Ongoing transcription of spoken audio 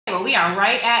well, we are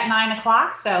right at 9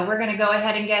 o'clock, so we're going to go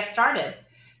ahead and get started.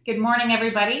 Good morning,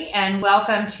 everybody, and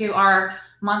welcome to our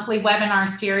monthly webinar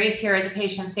series here at the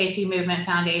Patient Safety Movement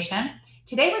Foundation.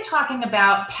 Today, we're talking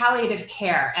about palliative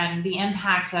care and the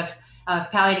impact of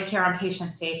palliative care on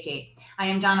patient safety. I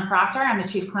am Donna Prosser. I'm the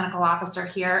Chief Clinical Officer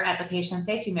here at the Patient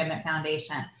Safety Movement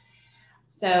Foundation.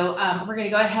 So we're going to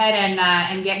go ahead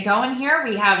and get going here.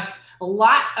 We have a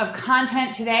lot of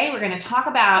content today. We're going to talk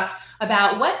about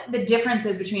what the difference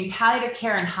is between palliative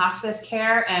care and hospice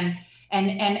care,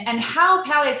 and how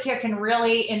palliative care can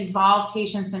really involve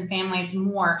patients and families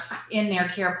more in their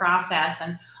care process,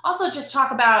 and also just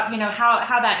talk about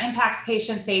how that impacts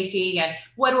patient safety and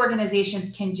what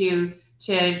organizations can do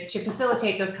to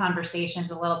facilitate those conversations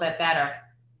a little bit better.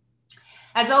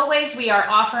 As always, we are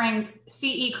offering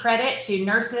CE credit to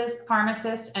nurses,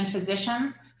 pharmacists, and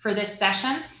physicians for this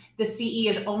session. The CE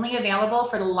is only available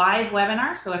for the live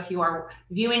webinar, so if you are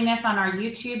viewing this on our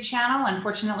YouTube channel,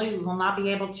 unfortunately, we will not be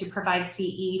able to provide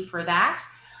CE for that.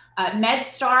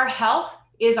 MedStar Health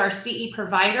is our CE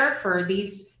provider for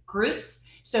these groups.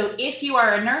 So if you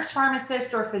are a nurse,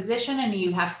 pharmacist, or physician and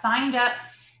you have signed up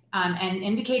and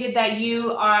indicated that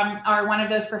you are one of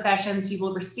those professions, you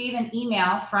will receive an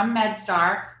email from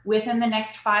MedStar within the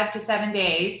next 5 to 7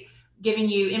 days, giving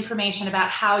you information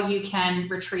about how you can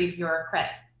retrieve your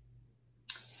credit.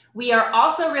 We are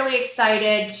also really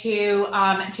excited to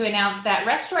announce that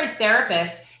respiratory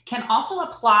therapists can also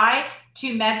apply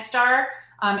to MedStar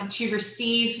to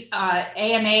receive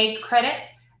AMA credit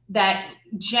that,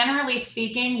 generally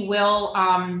speaking, will,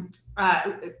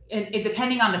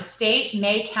 depending on the state,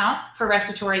 may count for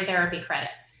respiratory therapy credit.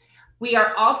 We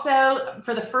are also,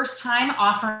 for the first time,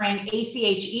 offering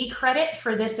ACHE credit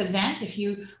for this event. If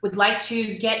you would like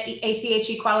to get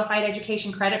ACHE qualified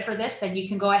education credit for this, then you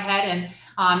can go ahead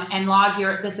and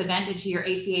log this event into your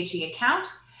ACHE account.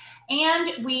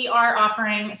 And we are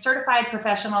offering certified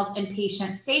professionals in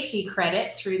patient safety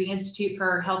credit through the Institute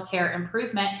for Healthcare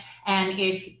Improvement. And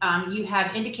if you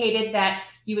have indicated that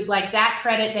you would like that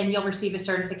credit, then you'll receive a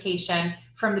certification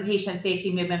from the Patient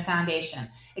Safety Movement Foundation.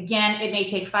 Again, it may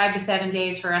take 5 to 7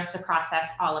 days for us to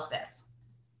process all of this.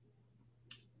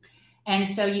 And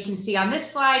so you can see on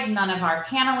this slide, none of our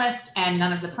panelists and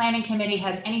none of the planning committee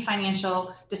has any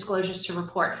financial disclosures to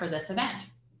report for this event.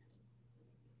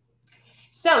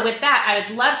 So with that, I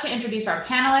would love to introduce our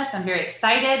panelists. I'm very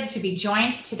excited to be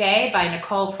joined today by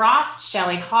Nicole Frost,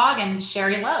 Shelley Hogg, and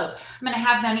Sherry Loeb. I'm going to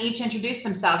have them each introduce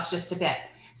themselves just a bit.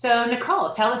 So Nicole,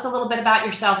 tell us a little bit about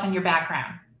yourself and your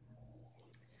background.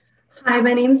 Hi,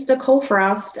 my name is Nicole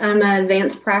Frost. I'm an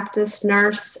advanced practice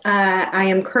nurse. I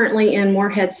am currently in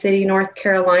Morehead City, North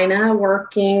Carolina,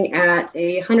 working at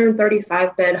a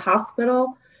 135-bed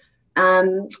hospital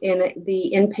in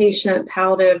the inpatient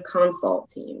palliative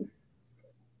consult team.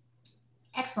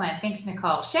 Excellent. Thanks,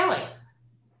 Nicole. Shelley.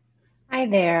 Hi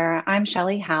there. I'm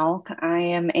Shelley Hogg. I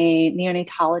am a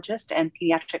neonatologist and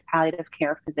pediatric palliative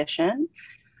care physician,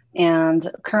 and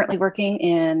currently working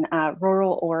in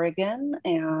rural Oregon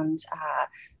and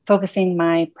focusing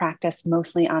my practice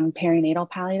mostly on perinatal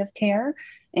palliative care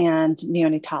and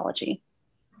neonatology.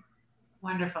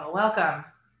 Wonderful. Welcome.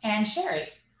 And Sherry.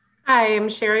 Hi, I'm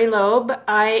Sherry Loeb.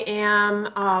 I am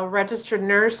a registered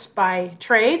nurse by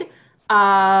trade,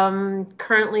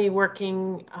 currently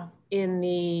working in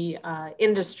the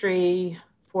industry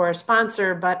for a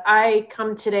sponsor, but I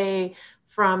come today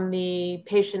from the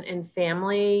patient and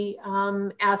family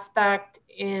aspect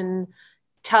in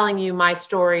telling you my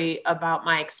story about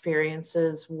my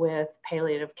experiences with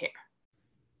palliative care.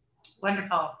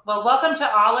 Wonderful. Well, welcome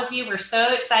to all of you. We're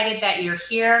so excited that you're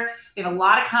here. We have a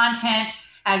lot of content.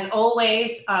 As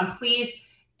always, please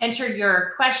enter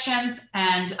your questions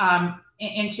and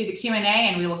into the Q&A,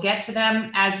 and we will get to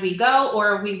them as we go,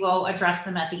 or we will address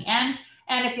them at the end.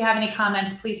 And if you have any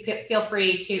comments, please feel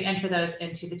free to enter those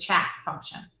into the chat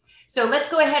function. So let's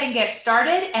go ahead and get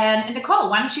started. And Nicole,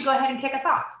 why don't you go ahead and kick us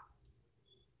off?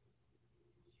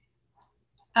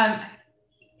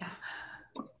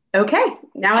 Okay,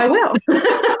 now I will.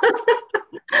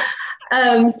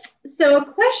 So a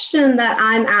question that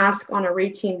I'm asked on a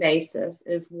routine basis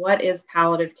is, what is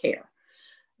palliative care?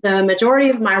 The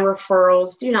majority of my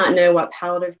referrals do not know what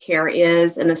palliative care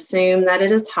is and assume that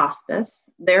it is hospice.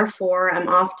 Therefore, I'm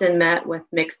often met with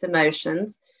mixed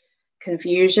emotions,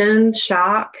 confusion,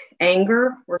 shock,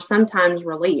 anger, or sometimes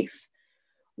relief.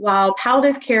 While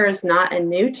palliative care is not a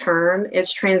new term,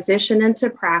 its transition into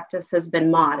practice has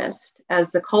been modest,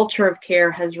 as the culture of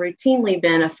care has routinely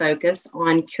been a focus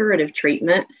on curative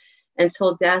treatment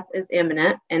until death is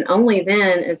imminent, and only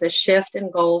then is a shift in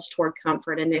goals toward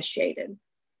comfort initiated.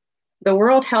 The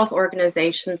World Health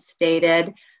Organization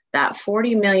stated that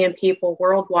 40 million people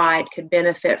worldwide could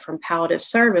benefit from palliative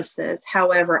services.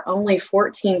 However, only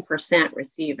 14%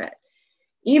 receive it,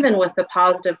 even with the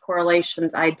positive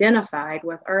correlations identified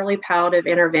with early palliative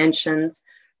interventions,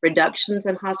 reductions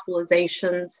in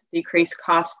hospitalizations, decreased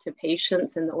costs to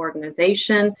patients and the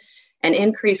organization, and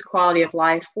increased quality of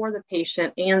life for the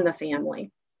patient and the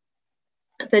family.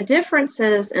 The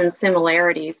differences and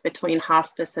similarities between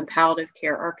hospice and palliative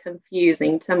care are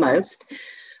confusing to most.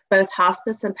 Both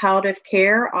hospice and palliative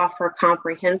care offer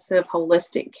comprehensive,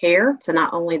 holistic care to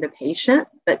not only the patient,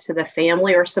 but to the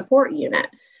family or support unit.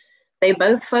 They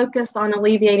both focus on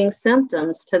alleviating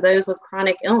symptoms to those with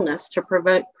chronic illness to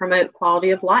promote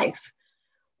quality of life.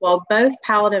 While both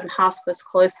palliative and hospice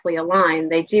closely align,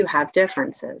 they do have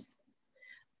differences.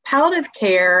 Palliative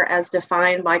care, as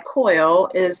defined by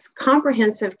Coyle, is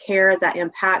comprehensive care that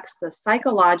impacts the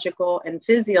psychological and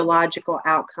physiological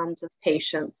outcomes of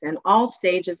patients in all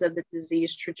stages of the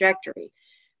disease trajectory,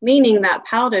 meaning that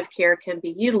palliative care can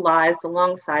be utilized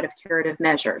alongside of curative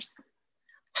measures.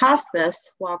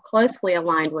 Hospice, while closely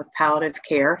aligned with palliative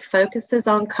care, focuses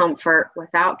on comfort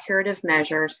without curative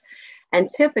measures and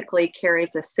typically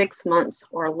carries a 6 months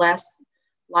or less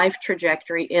life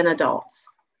trajectory in adults.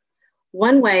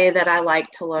 One way that I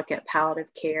like to look at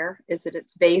palliative care is that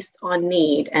it's based on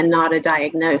need and not a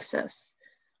diagnosis.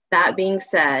 That being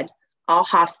said, all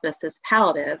hospice is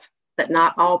palliative, but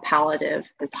not all palliative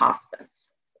is hospice.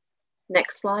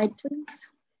 Next slide, please.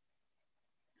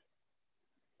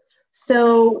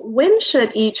 So when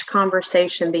should each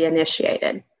conversation be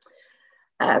initiated?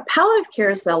 Palliative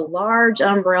care is a large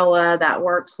umbrella that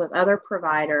works with other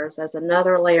providers as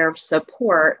another layer of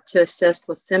support to assist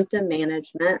with symptom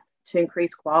management, to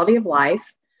increase quality of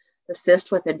life,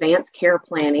 assist with advanced care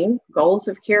planning, goals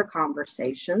of care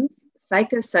conversations,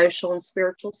 psychosocial and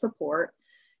spiritual support,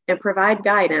 and provide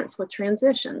guidance with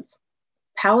transitions.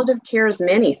 Palliative care is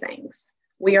many things.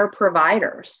 We are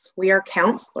providers, we are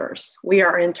counselors, we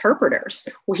are interpreters,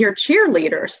 we are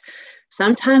cheerleaders.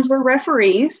 Sometimes we're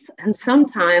referees, and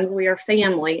sometimes we are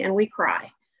family and we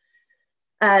cry.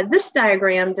 This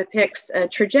diagram depicts a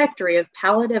trajectory of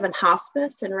palliative and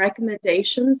hospice and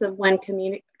recommendations of when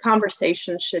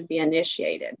conversations should be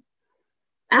initiated.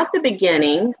 At the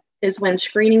beginning is when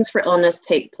screenings for illness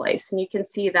take place, and you can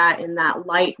see that in that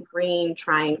light green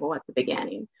triangle at the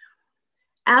beginning.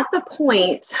 At the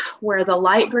point where the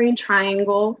light green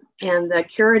triangle and the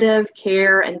curative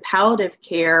care and palliative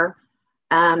care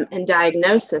and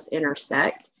diagnosis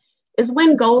intersect, is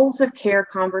when goals of care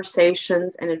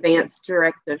conversations and advanced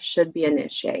directives should be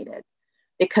initiated.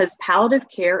 Because palliative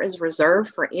care is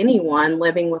reserved for anyone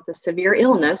living with a severe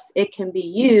illness, it can be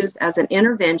used as an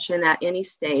intervention at any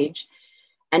stage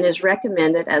and is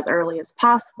recommended as early as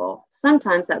possible,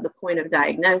 sometimes at the point of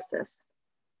diagnosis.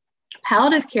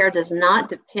 Palliative care does not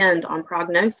depend on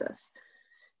prognosis.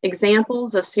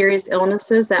 Examples of serious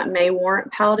illnesses that may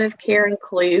warrant palliative care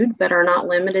include, but are not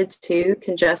limited to,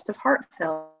 congestive heart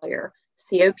failure,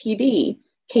 COPD,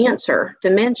 cancer,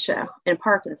 dementia, and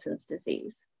Parkinson's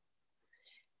disease.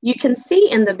 You can see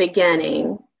in the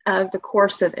beginning of the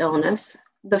course of illness,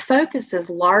 the focus is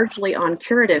largely on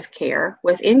curative care,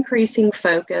 with increasing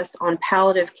focus on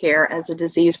palliative care as the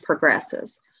disease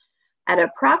progresses. At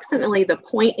approximately the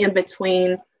point in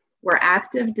between where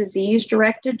active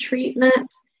disease-directed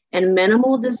treatment and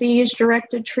minimal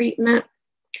disease-directed treatment,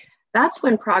 that's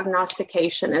when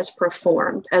prognostication is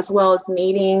performed, as well as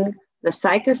meeting the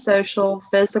psychosocial,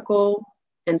 physical,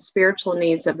 and spiritual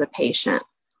needs of the patient.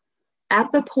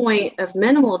 At the point of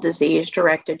minimal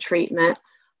disease-directed treatment,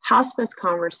 hospice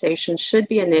conversations should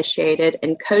be initiated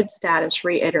and code status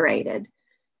reiterated.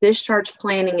 Discharge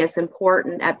planning is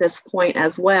important at this point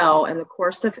as well in the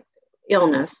course of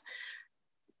illness,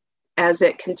 as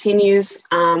it continues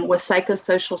with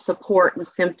psychosocial support and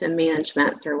symptom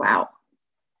management throughout.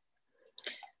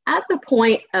 At the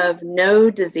point of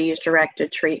no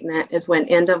disease-directed treatment is when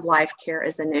end-of-life care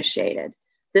is initiated.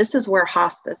 This is where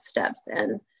hospice steps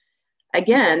in.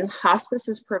 Again, hospice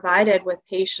is provided with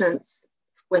patients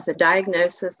with a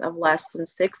diagnosis of less than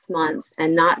 6 months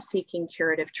and not seeking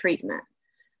curative treatment.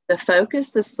 The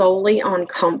focus is solely on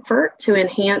comfort to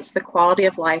enhance the quality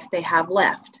of life they have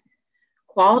left.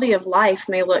 Quality of life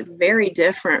may look very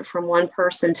different from one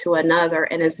person to another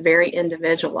and is very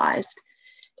individualized.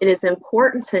 It is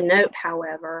important to note,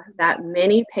 however, that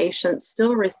many patients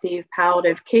still receive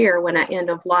palliative care when at end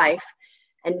of life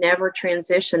and never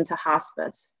transition to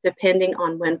hospice, depending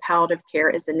on when palliative care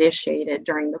is initiated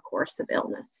during the course of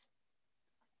illness.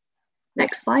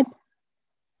 Next slide.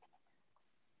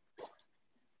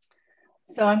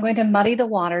 So I'm going to muddy the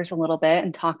waters a little bit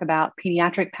and talk about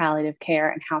pediatric palliative care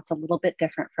and how it's a little bit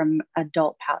different from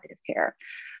adult palliative care.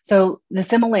 So the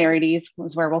similarities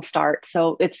is where we'll start.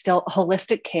 So it's still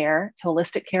holistic care. It's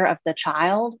holistic care of the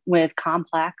child with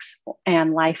complex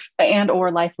and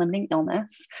or life-limiting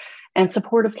illness, and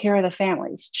supportive care of the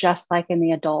families, just like in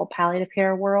the adult palliative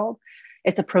care world.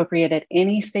 It's appropriate at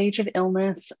any stage of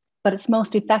illness, but it's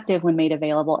most effective when made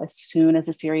available as soon as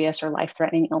a serious or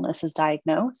life-threatening illness is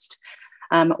diagnosed.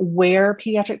 Where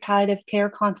pediatric palliative care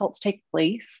consults take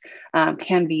place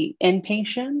can be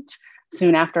inpatient,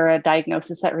 soon after a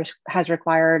diagnosis that has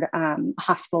required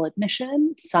hospital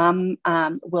admission. Some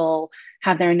will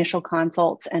have their initial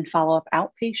consults and follow up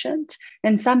outpatient,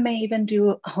 and some may even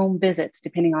do home visits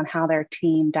depending on how their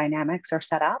team dynamics are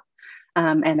set up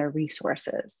and their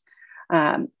resources.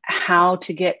 How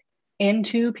to get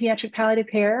into pediatric palliative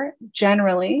care?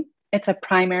 Generally, it's a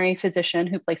primary physician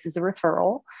who places a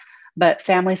referral, but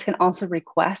families can also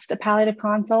request a palliative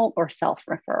consult or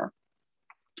self-refer.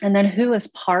 And then who is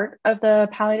part of the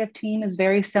palliative team is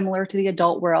very similar to the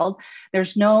adult world.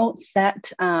 There's no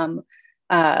set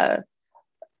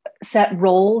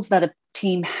roles that a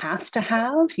team has to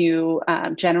have. You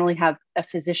generally have a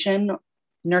physician,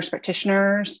 nurse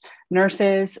practitioners,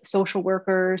 nurses, social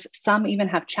workers. Some even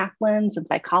have chaplains and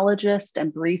psychologists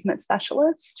and bereavement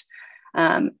specialists.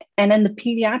 And in the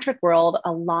pediatric world,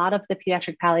 a lot of the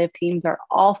pediatric palliative teams are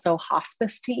also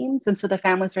hospice teams. And so the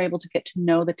families are able to get to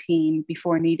know the team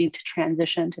before needing to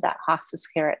transition to that hospice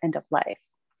care at end of life.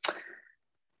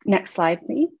 Next slide,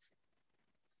 please.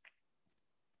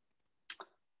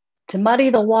 To muddy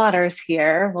the waters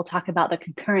here, we'll talk about the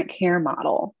concurrent care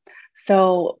model.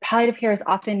 So palliative care is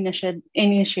often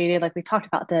initiated, like we talked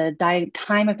about, the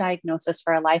time of diagnosis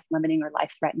for a life-limiting or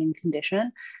life-threatening condition,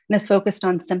 and is focused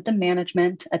on symptom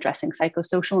management, addressing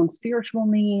psychosocial and spiritual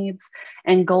needs,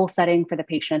 and goal setting for the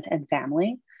patient and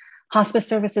family. Hospice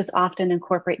services often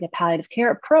incorporate the palliative care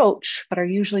approach, but are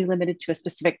usually limited to a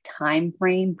specific time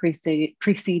frame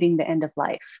preceding the end of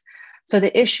life. So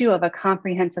the issue of a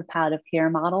comprehensive palliative care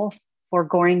model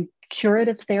foregoing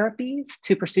curative therapies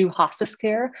to pursue hospice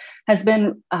care has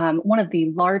been one of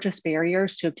the largest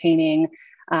barriers to obtaining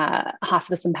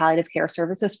hospice and palliative care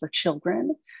services for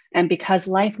children. And because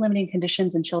life-limiting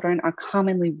conditions in children are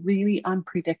commonly really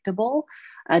unpredictable,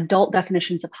 adult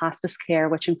definitions of hospice care,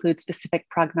 which include specific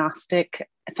prognostic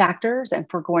factors and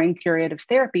foregoing curative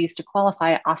therapies to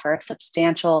qualify, offer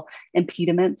substantial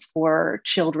impediments for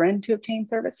children to obtain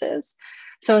services.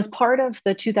 So as part of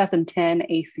the 2010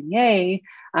 ACA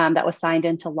that was signed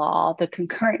into law, the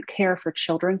concurrent care for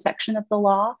children section of the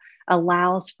law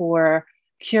allows for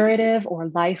curative or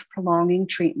life-prolonging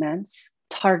treatments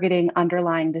targeting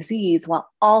underlying disease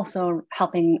while also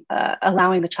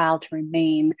allowing the child to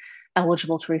remain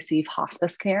eligible to receive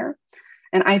hospice care.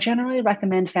 And I generally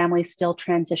recommend families still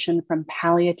transition from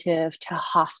palliative to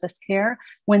hospice care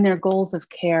when their goals of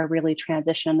care really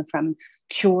transition from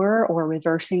cure or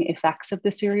reversing effects of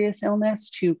the serious illness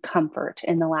to comfort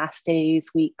in the last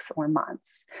days, weeks, or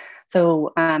months.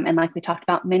 So, and like we talked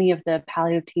about, many of the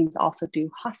palliative teams also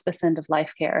do hospice end of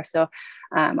life care. So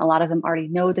a lot of them already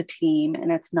know the team,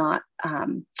 and it's not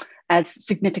as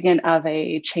significant of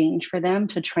a change for them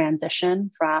to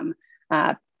transition from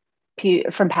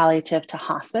palliative to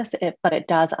hospice, but it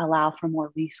does allow for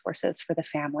more resources for the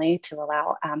family to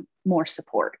allow more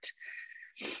support.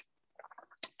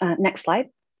 Next slide.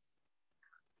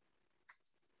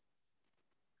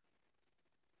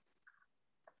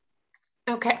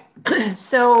 Okay,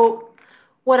 so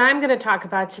what I'm going to talk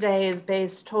about today is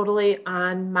based totally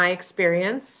on my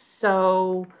experience.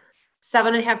 So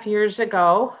 7.5 years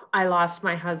ago, I lost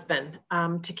my husband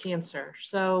to cancer.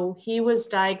 So he was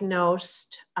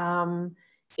diagnosed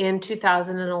in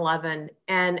 2011,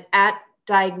 and at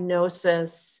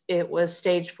diagnosis, it was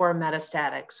stage 4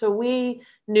 metastatic. So we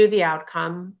knew the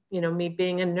outcome, me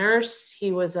being a nurse,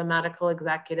 he was a medical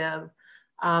executive.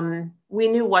 We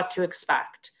knew what to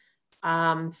expect.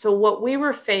 So what we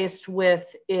were faced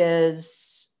with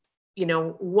is,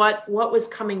 what was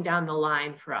coming down the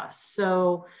line for us.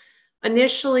 So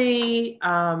initially,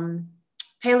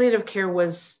 palliative care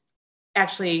was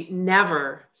actually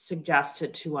never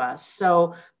suggested to us.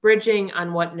 So bridging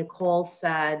on what Nicole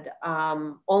said,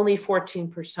 only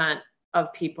 14%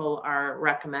 of people are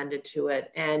recommended to it.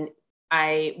 And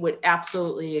I would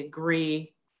absolutely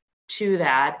agree to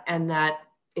that, and that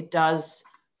it does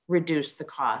reduce the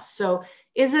cost. So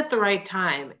is it the right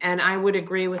time? And I would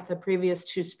agree with the previous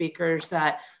two speakers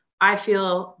that I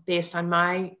feel, based on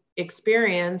my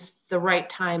experience, the right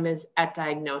time is at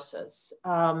diagnosis.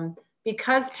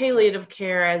 Because palliative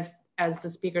care, as the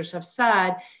speakers have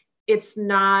said, it's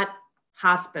not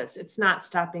hospice. It's not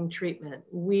stopping treatment.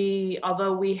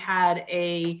 Although we had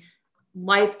a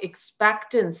life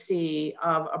expectancy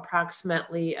of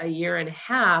approximately 1.5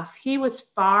 years, he was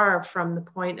far from the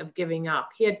point of giving up.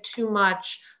 He had too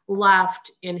much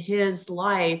left in his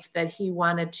life that he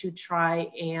wanted to try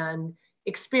and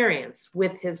experience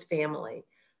with his family.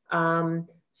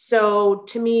 So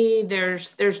to me,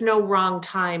 there's no wrong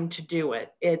time to do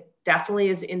it. It definitely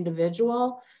is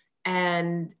individual.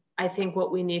 And I think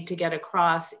what we need to get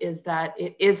across is that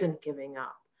it isn't giving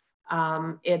up.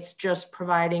 It's just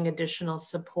providing additional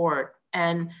support.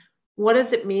 And what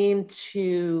does it mean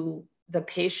to the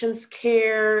patient's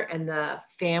care and the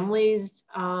family's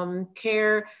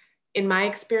care? In my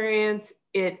experience,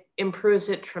 it improves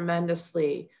it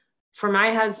tremendously. For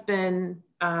my husband,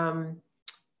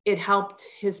 it helped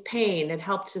his pain, it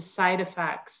helped his side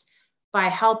effects. By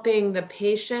helping the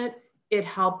patient, it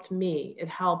helped me, it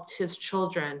helped his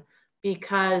children,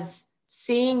 because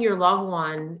seeing your loved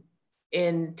one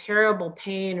in terrible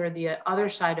pain or the other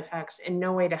side effects and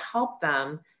no way to help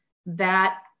them,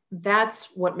 that's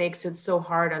what makes it so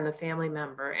hard on the family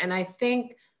member. And I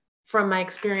think from my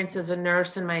experience as a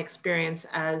nurse and my experience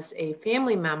as a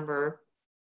family member,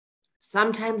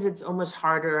 sometimes it's almost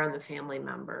harder on the family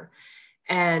member.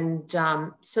 And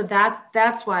so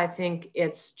that's why I think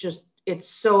it's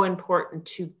so important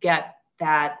to get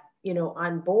that,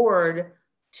 on board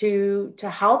to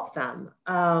help them.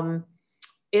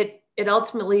 It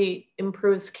ultimately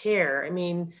improves care. I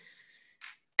mean,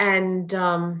 and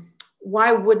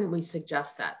why wouldn't we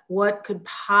suggest that? What could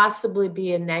possibly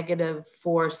be a negative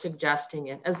for suggesting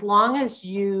it? As long as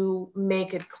you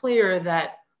make it clear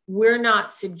that we're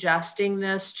not suggesting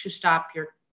this to stop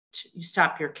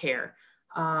your care.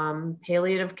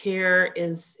 Palliative care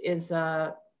is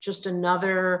just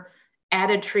another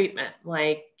added treatment,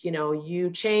 like,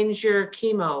 you change your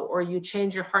chemo or you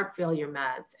change your heart failure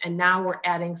meds, and now we're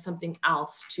adding something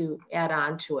else to add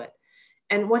on to it.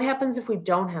 And what happens if we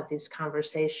don't have these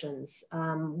conversations?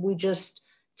 We just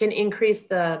can increase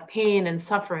the pain and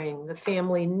suffering the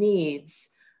family needs.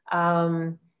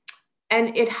 And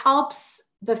it helps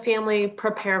the family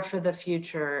prepare for the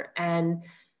future. And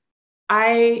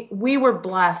we were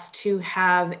blessed to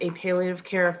have a palliative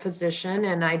care physician,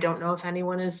 and I don't know if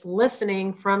anyone is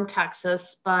listening from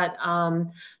Texas, but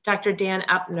Dr. Dan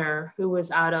Epner, who was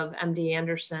out of MD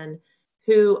Anderson,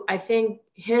 who I think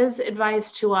his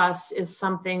advice to us is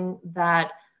something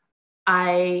that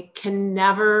I can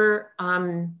never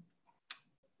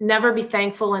be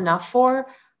thankful enough for.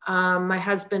 My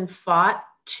husband fought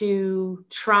to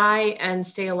try and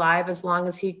stay alive as long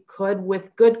as he could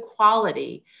with good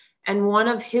quality. And one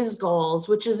of his goals,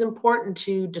 which is important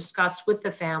to discuss with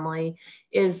the family,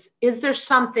 is there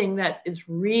something that is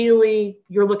really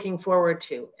you're looking forward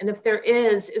to? And if there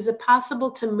is it possible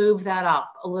to move that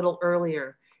up a little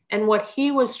earlier? And what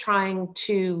he was trying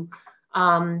to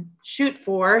shoot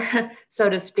for, so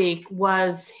to speak,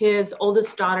 was his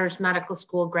oldest daughter's medical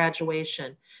school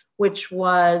graduation, which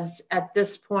was at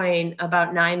this point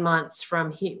about 9 months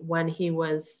from when he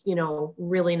was,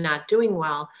 really not doing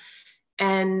well.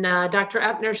 And Dr.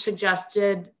 Epner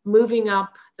suggested moving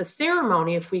up the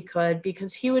ceremony if we could,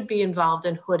 because he would be involved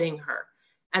in hooding her.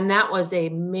 And that was a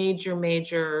major,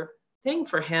 major thing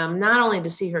for him, not only to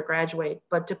see her graduate,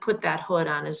 but to put that hood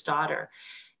on his daughter.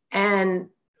 And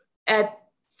at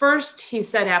first he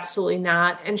said absolutely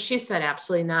not. And she said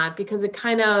absolutely not, because it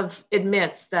kind of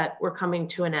admits that we're coming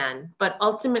to an end. But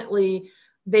ultimately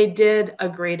they did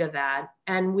agree to that.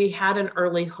 And we had an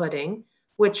early hooding,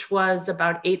 which was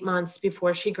about 8 months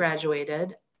before she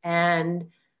graduated. And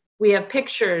we have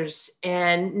pictures,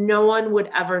 and no one would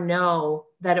ever know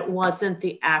that it wasn't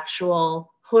the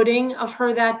actual hooding of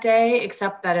her that day,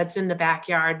 except that it's in the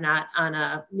backyard, not on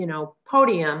a,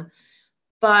 podium.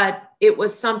 But it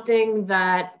was something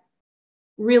that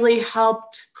really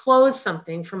helped close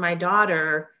something for my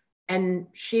daughter, and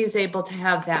she's able to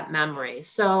have that memory.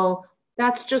 So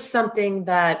that's just something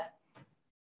that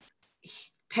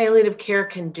palliative care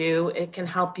can do. It can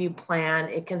help you plan.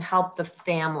 It can help the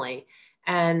family.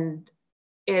 And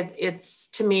it's,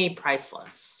 to me,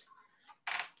 priceless.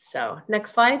 So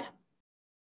next slide.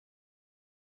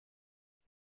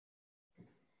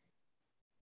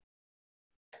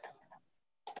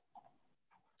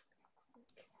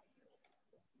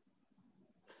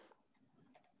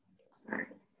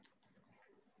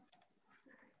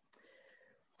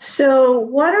 So,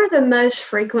 what are the most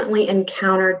frequently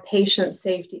encountered patient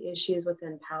safety issues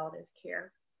within palliative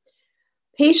care?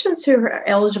 Patients who are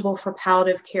eligible for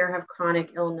palliative care have chronic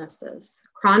illnesses.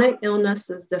 Chronic illness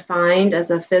is defined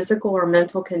as a physical or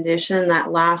mental condition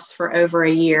that lasts for over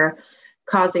a year,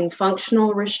 causing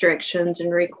functional restrictions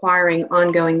and requiring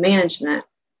ongoing management.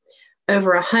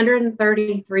 Over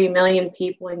 133 million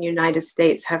people in the United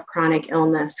States have chronic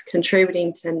illness,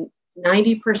 contributing to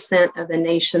 90% of the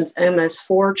nation's almost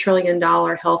 $4 trillion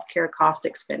healthcare cost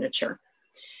expenditure.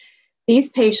 These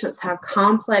patients have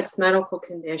complex medical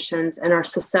conditions and are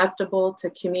susceptible to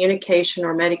communication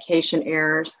or medication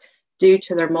errors due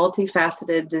to their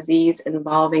multifaceted disease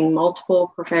involving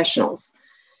multiple professionals.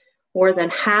 More than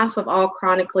half of all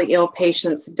chronically ill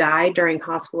patients die during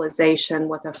hospitalization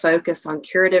with a focus on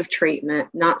curative treatment,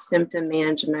 not symptom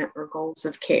management or goals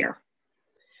of care.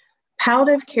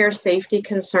 Palliative care safety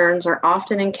concerns are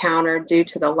often encountered due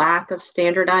to the lack of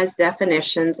standardized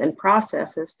definitions and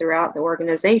processes throughout the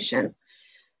organization.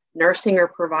 Nursing or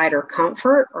provider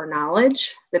comfort or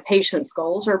knowledge, the patient's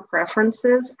goals or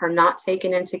preferences are not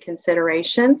taken into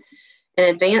consideration, and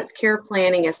advanced care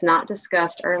planning is not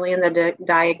discussed early in the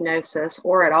diagnosis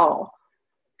or at all.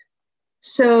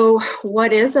 So,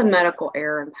 what is a medical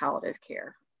error in palliative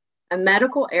care? A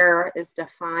medical error is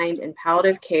defined in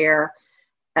palliative care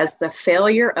as the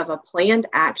failure of a planned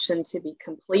action to be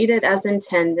completed as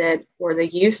intended, or the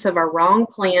use of a wrong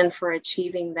plan for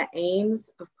achieving the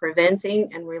aims of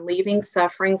preventing and relieving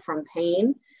suffering from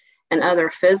pain and other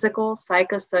physical,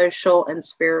 psychosocial, and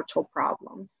spiritual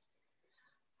problems.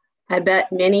 I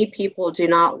bet many people do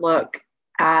not look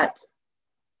at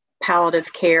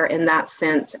palliative care in that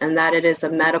sense, and that it is a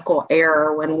medical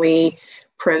error when we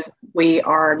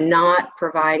are not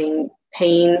providing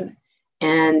pain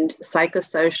and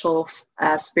psychosocial,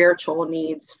 spiritual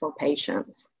needs for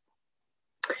patients.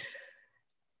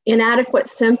 Inadequate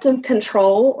symptom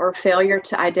control or failure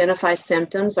to identify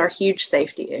symptoms are huge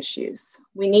safety issues.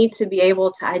 We need to be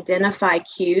able to identify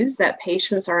cues that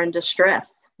patients are in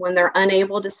distress when they're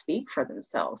unable to speak for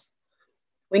themselves.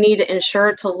 We need to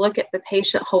ensure to look at the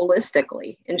patient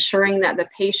holistically, ensuring that the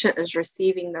patient is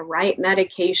receiving the right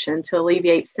medication to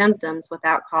alleviate symptoms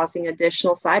without causing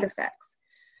additional side effects.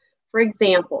 For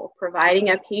example,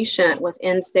 providing a patient with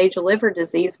end-stage liver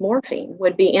disease morphine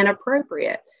would be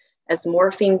inappropriate, as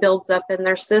morphine builds up in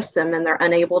their system and they're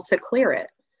unable to clear it.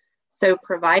 So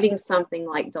providing something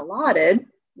like Dilaudid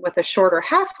with a shorter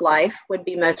half-life would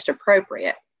be most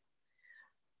appropriate.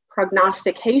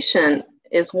 Prognostication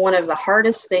is one of the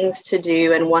hardest things to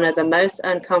do and one of the most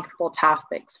uncomfortable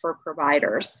topics for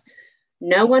providers.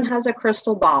 No one has a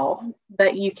crystal ball,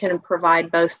 but you can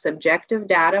provide both subjective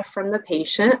data from the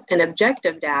patient and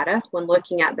objective data when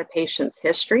looking at the patient's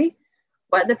history,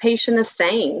 what the patient is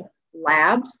saying,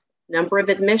 labs, number of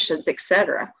admissions,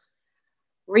 etc.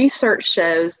 Research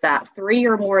shows that 3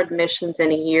 or more admissions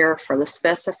in a year for the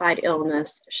specified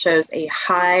illness shows a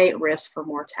high risk for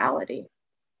mortality.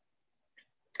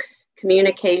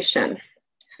 Communication.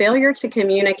 Failure to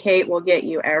communicate will get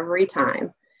you every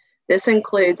time. This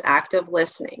includes active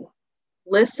listening.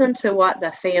 Listen to what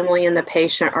the family and the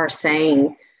patient are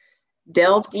saying.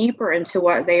 Delve deeper into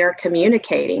what they are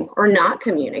communicating or not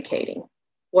communicating.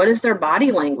 What is their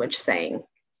body language saying?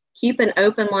 Keep an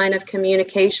open line of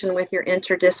communication with your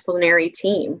interdisciplinary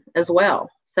team as well,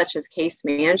 such as case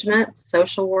management,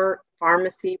 social work,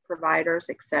 pharmacy, providers,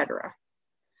 etc.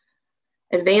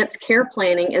 Advanced care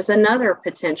planning is another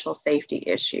potential safety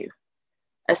issue.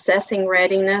 Assessing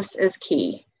readiness is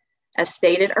key. As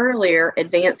stated earlier,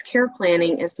 advanced care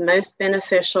planning is most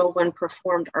beneficial when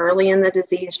performed early in the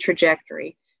disease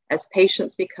trajectory, as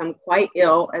patients become quite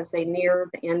ill as they near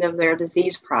the end of their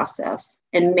disease process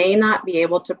and may not be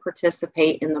able to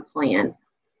participate in the plan.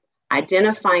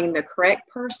 Identifying the correct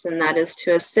person that is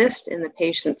to assist in the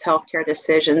patient's healthcare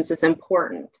decisions is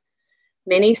important.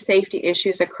 Many safety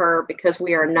issues occur because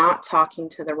we are not talking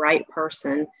to the right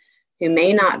person who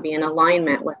may not be in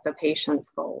alignment with the patient's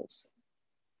goals.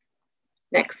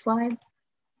 Next slide.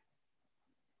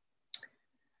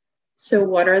 So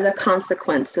what are the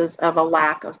consequences of a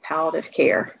lack of palliative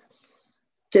care?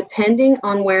 Depending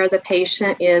on where the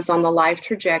patient is on the life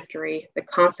trajectory, the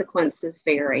consequences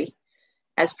vary.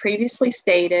 As previously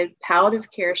stated,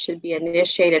 palliative care should be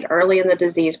initiated early in the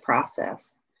disease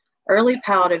process. Early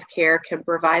palliative care can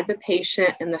provide the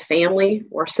patient and the family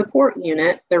or support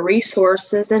unit the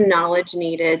resources and knowledge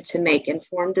needed to make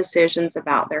informed decisions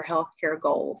about their healthcare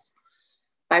goals.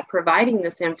 By providing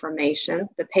this information,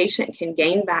 the patient can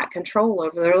gain back control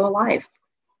over their life.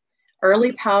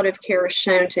 Early palliative care is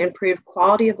shown to improve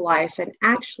quality of life and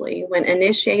actually, when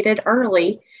initiated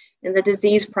early in the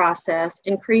disease process,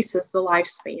 increases the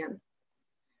lifespan.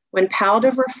 When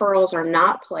palliative referrals are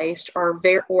not placed or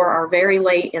are very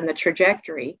late in the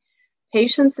trajectory,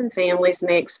 patients and families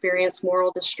may experience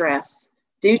moral distress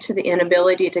due to the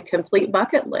inability to complete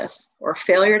bucket lists or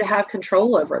failure to have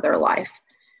control over their life.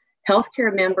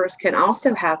 Healthcare members can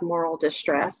also have moral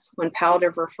distress when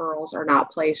palliative referrals are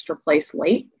not placed or placed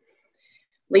late,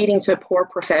 leading to poor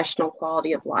professional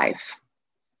quality of life.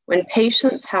 When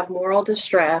patients have moral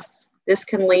distress, this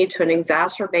can lead to an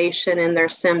exacerbation in their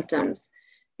symptoms.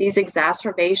 These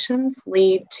exacerbations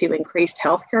lead to increased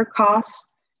healthcare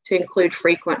costs, to include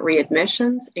frequent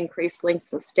readmissions, increased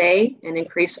lengths of stay, and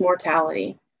increased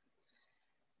mortality.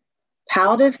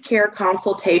 Palliative care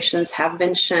consultations have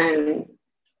been shown,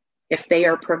 if they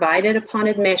are provided upon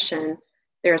admission,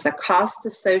 there's a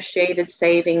cost-associated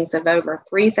savings of over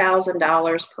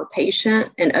 $3,000 per patient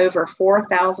and over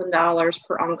 $4,000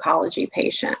 per oncology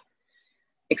patient.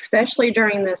 Especially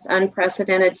during this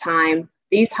unprecedented time,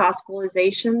 these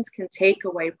hospitalizations can take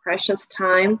away precious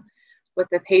time with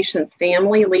the patient's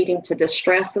family, leading to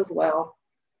distress as well.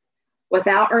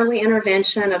 Without early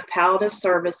intervention of palliative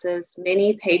services,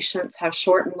 many patients have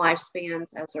shortened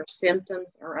lifespans as their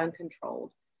symptoms are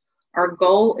uncontrolled. Our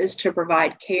goal is to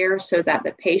provide care so that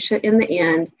the patient in the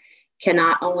end can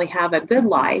not only have a good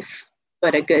life,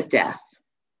 but a good death.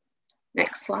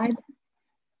 Next slide.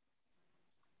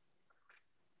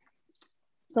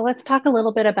 So let's talk a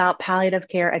little bit about palliative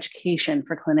care education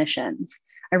for clinicians.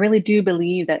 I really do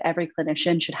believe that every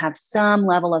clinician should have some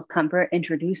level of comfort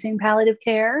introducing palliative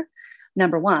care,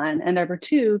 number one, and number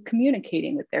two,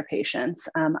 communicating with their patients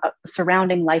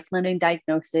surrounding life-limiting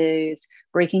diagnoses,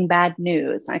 breaking bad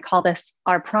news. I call this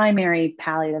our primary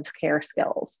palliative care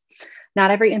skills.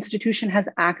 Not every institution has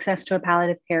access to a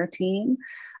palliative care team.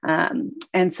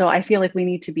 And so I feel like we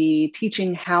need to be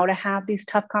teaching how to have these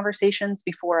tough conversations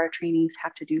before our trainees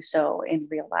have to do so in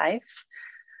real life.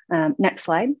 Next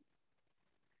slide.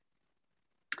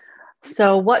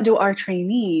 So what do our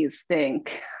trainees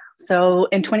think? So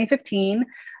in 2015,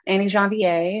 Annie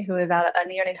Janvier, who is a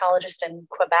neonatologist in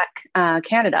Quebec,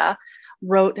 Canada,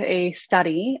 wrote a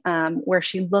study where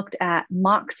she looked at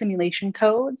mock simulation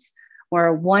codes,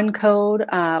 where one code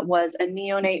was a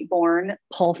neonate born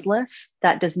pulseless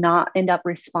that does not end up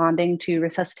responding to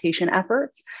resuscitation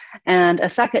efforts, and a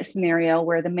second scenario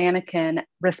where the mannequin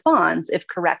responds if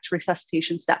correct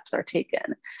resuscitation steps are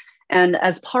taken. And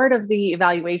as part of the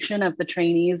evaluation of the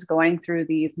trainees going through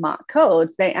these mock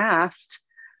codes, they asked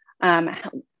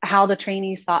how the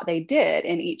trainees thought they did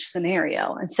in each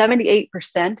scenario. And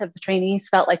 78% of the trainees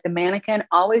felt like the mannequin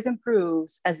always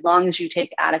improves as long as you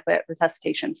take adequate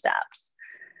resuscitation steps.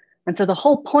 And so the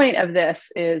whole point of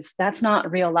this is that's not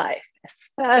real life,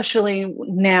 especially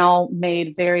now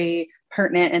made very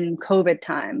pertinent in COVID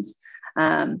times.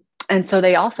 And so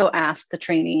they also asked the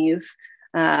trainees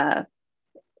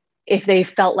if they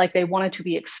felt like they wanted to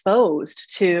be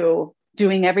exposed to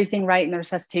doing everything right in the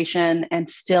resuscitation and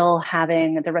still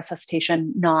having the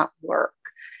resuscitation not work.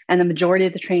 And the majority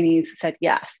of the trainees said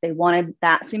yes, they wanted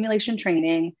that simulation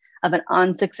training of an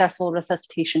unsuccessful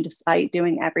resuscitation despite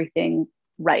doing everything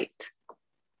right.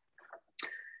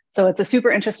 So it's a super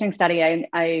interesting study.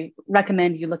 I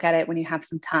recommend you look at it when you have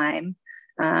some time.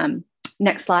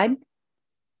 Next slide.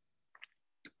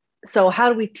 So how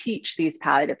do we teach these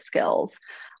palliative skills?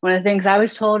 One of the things I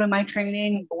was told in my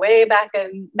training way back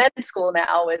in med school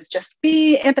now was just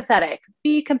be empathetic,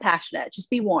 be compassionate,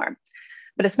 just be warm.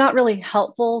 But it's not really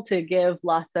helpful to give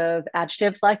lots of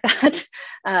adjectives like that.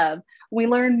 We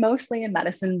learn mostly in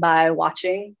medicine by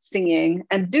watching, seeing,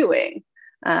 and doing.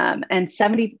 And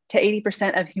 70 to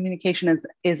 80% of communication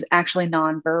is actually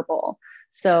nonverbal.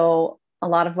 So a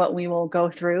lot of what we will go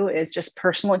through is just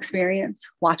personal experience,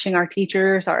 watching our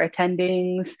teachers, our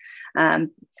attendings,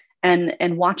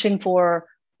 and watching for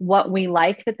what we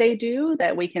like that they do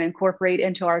that we can incorporate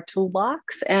into our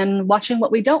toolbox, and watching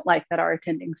what we don't like that our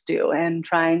attendings do and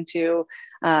trying to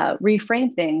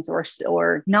reframe things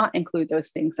or not include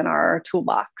those things in our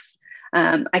toolbox.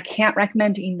 I can't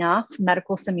recommend enough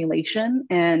medical simulation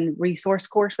and resource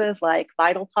courses like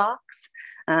Vital Talks,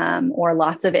 or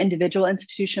lots of individual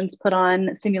institutions put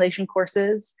on simulation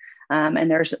courses.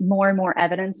 And there's more and more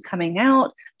evidence coming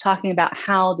out talking about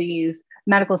how these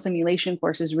medical simulation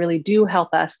courses really do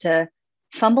help us to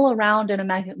fumble around in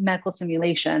a medical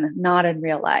simulation, not in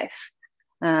real life.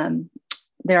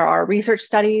 There are research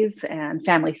studies and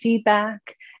family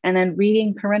feedback, and then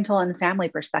reading parental and family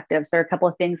perspectives. There are a couple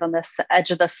of things on this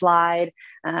edge of the slide.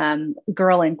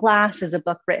 Girl in Glass is a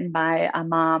book written by a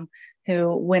mom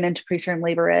who went into preterm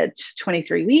labor at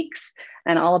 23 weeks,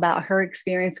 and all about her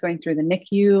experience going through the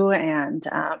NICU and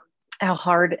how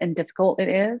hard and difficult it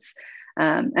is.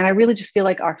 And I really just feel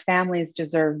like our families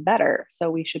deserve better.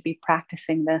 So we should be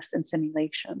practicing this in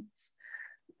simulations.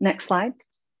 Next slide.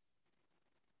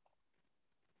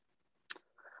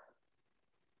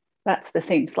 That's the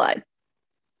same slide.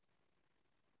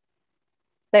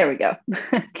 There we go.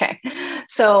 Okay.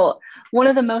 So one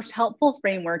of the most helpful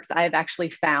frameworks I've actually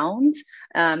found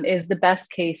is the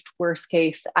best case, worst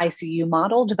case ICU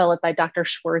model developed by Dr.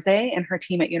 Schwarze and her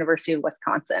team at University of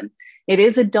Wisconsin. It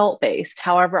is adult-based.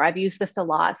 However, I've used this a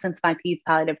lot since my peds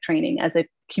palliative training as a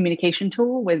communication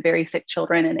tool with very sick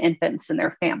children and infants and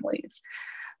their families.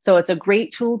 So it's a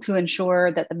great tool to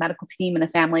ensure that the medical team and the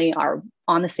family are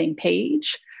on the same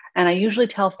page. And I usually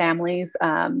tell families,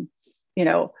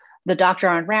 the doctor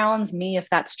on rounds, me if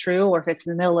that's true, or if it's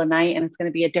in the middle of the night and it's going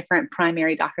to be a different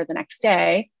primary doctor the next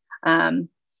day.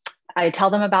 I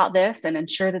tell them about this and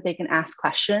ensure that they can ask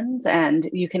questions. And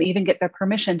you can even get their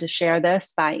permission to share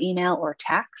this by email or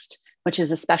text, which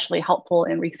is especially helpful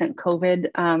in recent COVID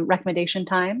recommendation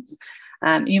times.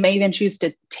 You may even choose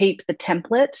to tape the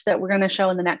template that we're going to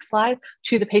show in the next slide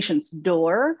to the patient's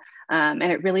door. And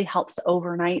it really helps the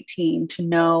overnight team to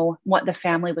know what the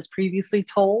family was previously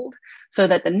told so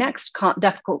that the next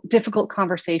difficult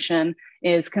conversation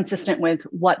is consistent with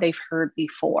what they've heard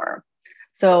before.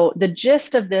 So the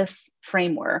gist of this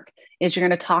framework is you're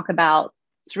going to talk about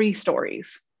 3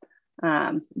 stories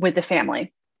with the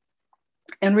family.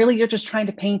 And really, you're just trying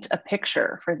to paint a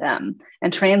picture for them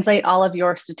and translate all of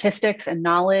your statistics and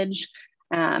knowledge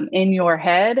in your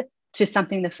head to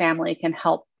something the family can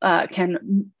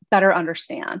better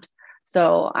understand.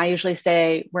 So I usually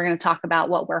say, we're going to talk about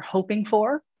what we're hoping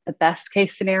for, the best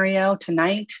case scenario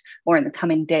tonight or in the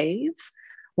coming days,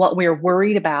 what we're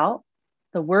worried about,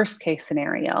 the worst case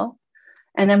scenario,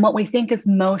 and then what we think is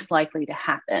most likely to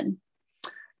happen.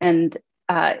 And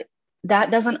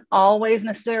that doesn't always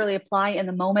necessarily apply in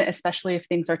the moment, especially if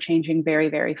things are changing very,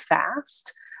 very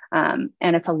fast. And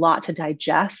it's a lot to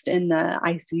digest in the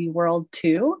ICU world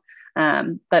too.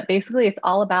 But basically, it's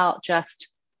all about just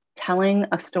telling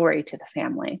a story to the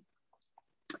family.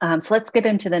 So let's get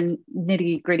into the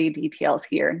nitty gritty details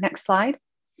here. Next slide.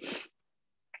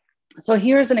 So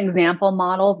here's an example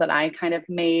model that I kind of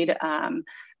made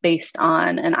based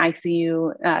on an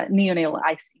neonatal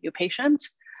ICU patient.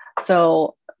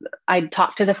 So I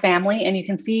talked to the family, and you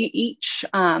can see each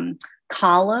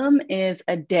column is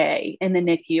a day in the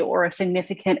NICU or a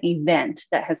significant event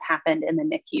that has happened in the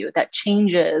NICU that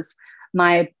changes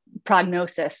my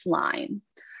prognosis line.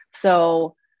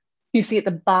 So you see at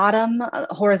the bottom,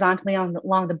 horizontally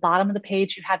along the bottom of the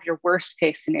page, you have your worst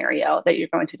case scenario that you're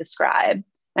going to describe.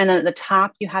 And then at the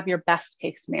top, you have your best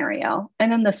case scenario. And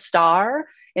then the star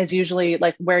is usually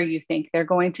like where you think they're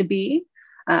going to be.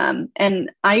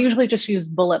 And I usually just use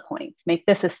bullet points, make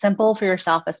this as simple for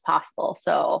yourself as possible.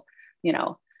 So,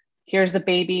 here's a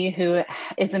baby who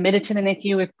is admitted to the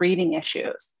NICU with breathing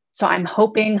issues. So I'm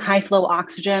hoping high flow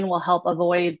oxygen will help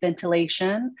avoid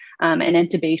ventilation and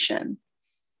intubation.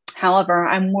 However,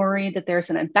 I'm worried that there's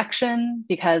an infection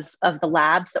because of the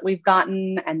labs that we've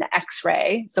gotten and the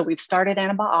x-ray. So we've started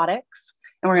antibiotics,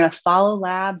 and we're going to follow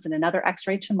labs and another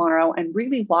x-ray tomorrow and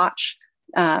really watch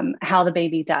how the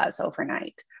baby does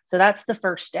overnight. So that's the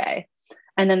first day.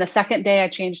 And then the second day, I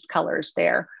changed colors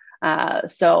there.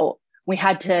 So we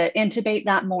had to intubate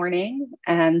that morning.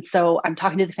 And so I'm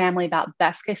talking to the family about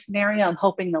best case scenario. I'm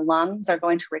hoping the lungs are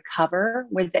going to recover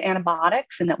with the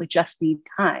antibiotics and that we just need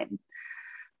time.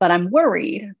 But I'm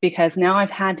worried because now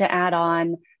I've had to add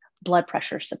on blood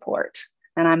pressure support.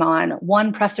 And I'm on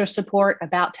 1 pressor support,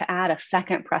 about to add a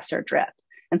 2nd pressor drip.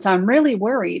 And so I'm really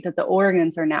worried that the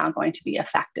organs are now going to be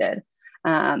affected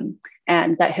and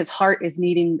that his heart is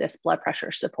needing this blood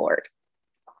pressure support.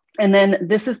 And then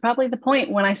this is probably the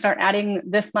point when I start adding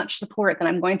this much support that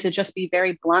I'm going to just be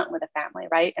very blunt with the family,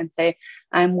 right? And say,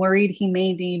 I'm worried he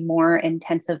may need more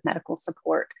intensive medical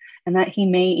support and that he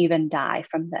may even die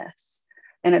from this.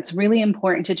 And it's really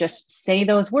important to just say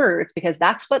those words because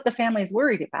that's what the family is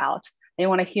worried about. They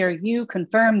want to hear you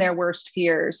confirm their worst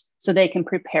fears so they can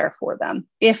prepare for them.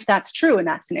 If that's true in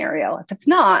that scenario, if it's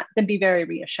not, then be very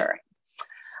reassuring.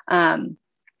 And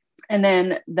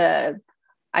then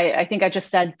I think I just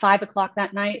said 5 o'clock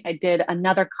that night, I did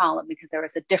another column because there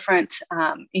was a different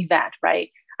event,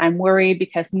 right? I'm worried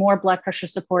because more blood pressure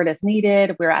support is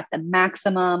needed. We're at the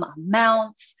maximum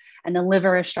amounts and the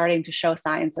liver is starting to show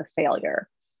signs of failure.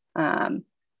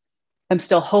 I'm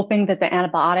still hoping that the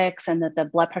antibiotics and that the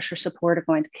blood pressure support are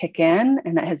going to kick in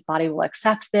and that his body will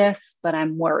accept this, but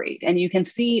I'm worried. And you can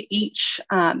see each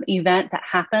event that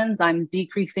happens, I'm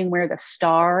decreasing where the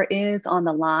star is on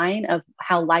the line of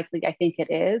how likely I think it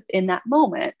is in that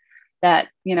moment that,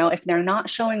 if they're not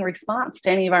showing response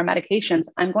to any of our medications,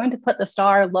 I'm going to put the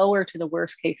star lower to the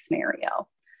worst case scenario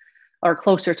or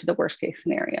closer to the worst case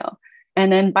scenario.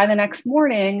 And then by the next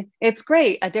morning, it's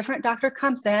great. A different doctor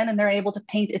comes in and they're able to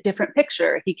paint a different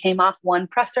picture. He came off one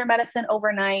Prosser medicine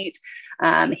overnight.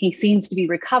 He seems to be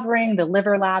recovering. The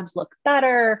liver labs look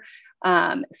better.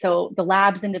 So the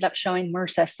labs ended up showing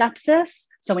MRSA sepsis.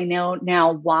 So we know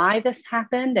now why this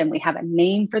happened, and we have a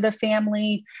name for the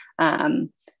family.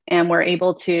 And we're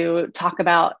able to talk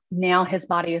about now his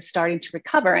body is starting to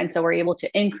recover. And so we're able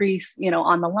to increase,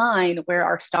 on the line where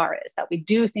our star is, that we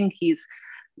do think he's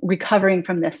recovering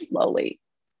from this slowly.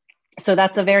 So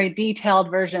that's a very detailed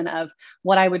version of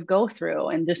what I would go through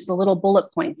and just the little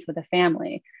bullet points for the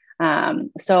family.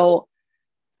 So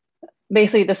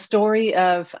basically the story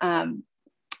of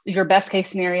your best case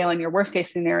scenario and your worst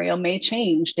case scenario may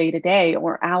change day to day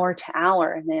or hour to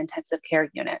hour in the intensive care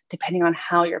unit, depending on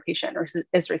how your patient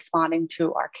is responding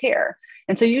to our care.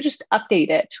 And so you just update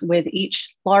it with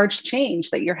each large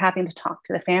change that you're having to talk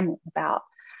to the family about.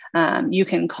 You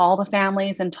can call the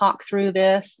families and talk through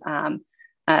this.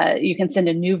 You can send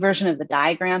a new version of the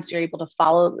diagram so you're able to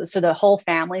follow, so the whole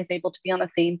family is able to be on the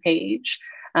same page.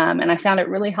 And I found it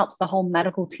really helps the whole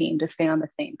medical team to stay on the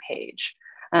same page.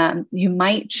 You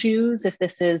might choose, if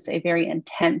this is a very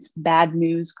intense bad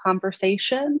news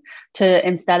conversation, to,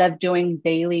 instead of doing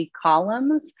daily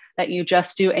columns, that you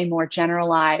just do a more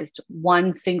generalized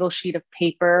one single sheet of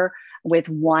paper with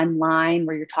one line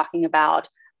where you're talking about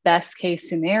best case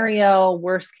scenario,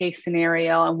 worst case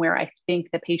scenario, and where I think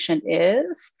the patient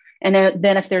is. And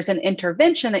then if there's an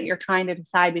intervention that you're trying to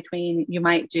decide between, you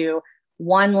might do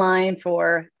one line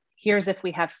for, here's if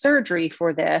we have surgery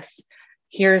for this,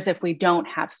 here's if we don't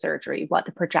have surgery, what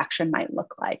the projection might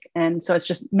look like. And so it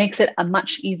just makes it a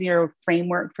much easier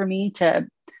framework for me to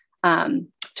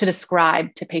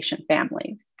describe to patient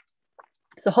families.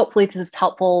 So hopefully this is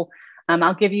helpful.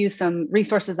 I'll give you some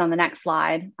resources on the next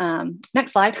slide.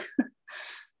 Next slide.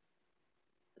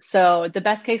 So the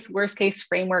best case, worst case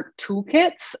framework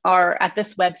toolkits are at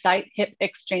this website,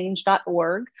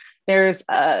 hipexchange.org. There's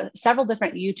several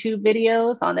different YouTube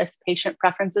videos on this patient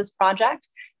preferences project,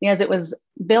 because it was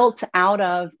built out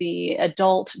of the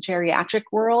adult geriatric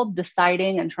world,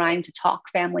 deciding and trying to talk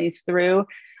families through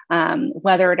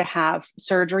whether to have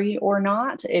surgery or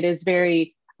not. It is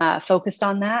very focused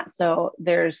on that. So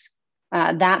there's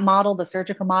that model, the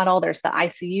surgical model, there's the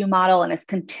ICU model, and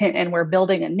we're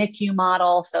building a NICU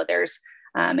model. So there's,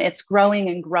 it's growing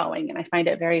and growing, and I find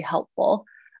it very helpful.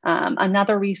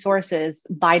 Another resource is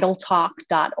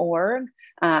vitaltalk.org.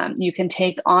 You can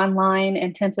take online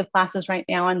intensive classes right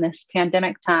now in this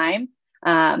pandemic time.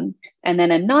 And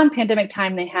then in non-pandemic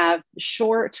time, they have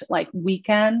short, like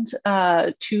weekend,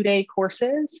 2-day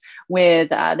courses with,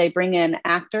 they bring in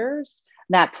actors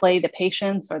that play the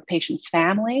patients or the patient's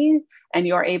family, and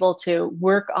you're able to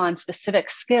work on specific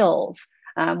skills.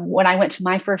 When I went to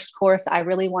my first course, I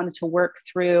really wanted to work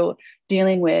through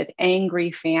dealing with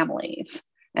angry families.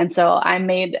 And so I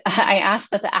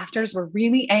asked that the actors were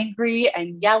really angry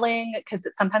and yelling, because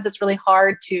sometimes it's really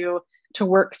hard to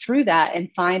work through that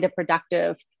and find a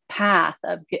productive path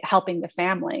of helping the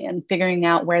family and figuring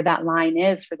out where that line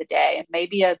is for the day. And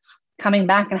maybe it's coming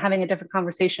back and having a different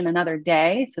conversation another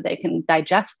day so they can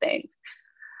digest things.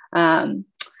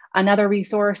 Another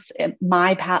resource,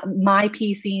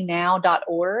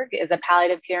 mypcnow.org, is a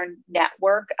palliative care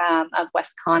network of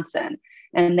Wisconsin.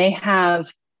 And they have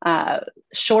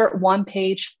short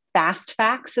one-page fast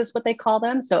facts is what they call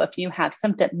them. So if you have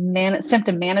symptom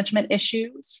management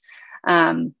issues,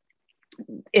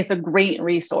 it's a great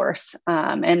resource.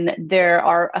 And there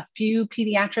are a few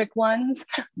pediatric ones,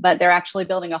 but they're actually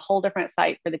building a whole different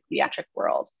site for the pediatric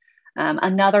world.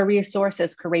 Another resource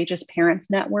is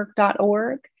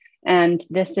courageousparentsnetwork.org. And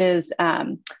this is a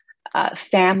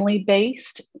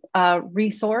family-based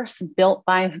resource built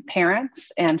by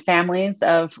parents and families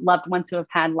of loved ones who have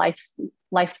had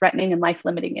life-threatening and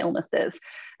life-limiting illnesses,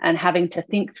 and having to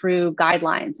think through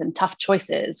guidelines and tough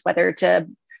choices, whether to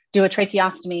do a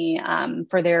tracheostomy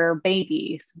for their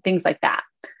babies, things like that.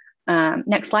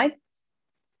 Next slide.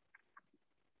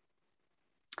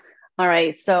 All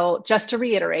right, so just to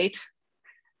reiterate,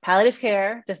 palliative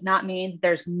care does not mean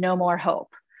there's no more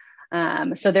hope.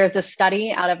 So there's a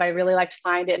study out of, I really like to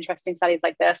find interesting studies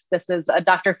like this. This is a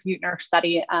Dr. Feutner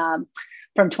study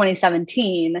from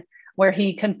 2017, where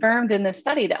he confirmed in this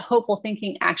study that hopeful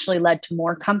thinking actually led to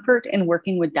more comfort in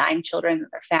working with dying children and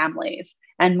their families,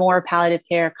 and more palliative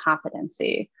care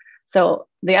competency. So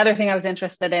the other thing I was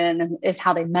interested in is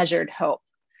how they measured hope.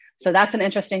 So that's an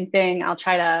interesting thing. I'll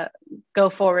try to go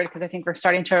forward because I think we're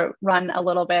starting to run a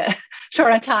little bit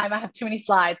short on time. I have too many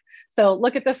slides. So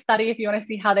look at this study if you want to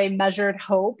see how they measured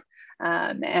hope.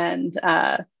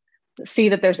 see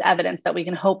that there's evidence that we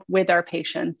can hope with our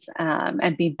patients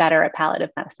and be better at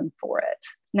palliative medicine for it.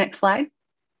 Next slide.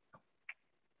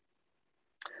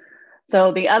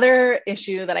 So the other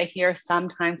issue that I hear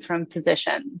sometimes from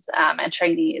physicians and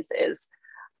trainees is,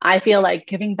 I feel like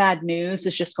giving bad news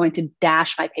is just going to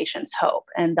dash my patients' hope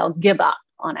and they'll give up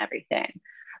on everything.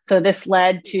 So this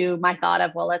led to my thought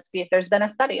of, well, let's see if there's been a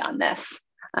study on this.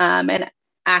 And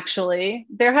actually,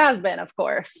 there has been, of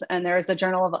course, and there is a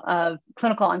Journal of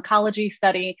Clinical Oncology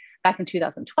study back in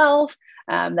 2012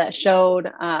 that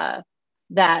showed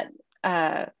that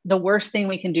the worst thing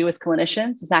we can do as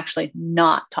clinicians is actually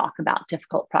not talk about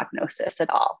difficult prognosis at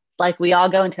all. It's like we all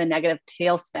go into a negative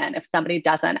tailspin if somebody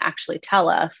doesn't actually tell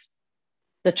us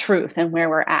the truth and where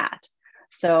we're at.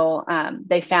 So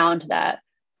they found that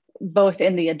both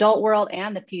in the adult world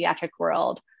and the pediatric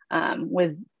world,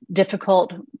 with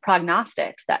difficult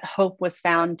prognostics, that hope was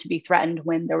found to be threatened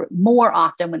when there were more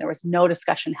often when there was no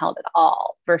discussion held at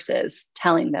all versus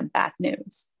telling them bad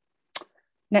news.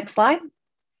 Next slide.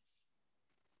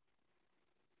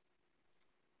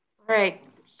 All right,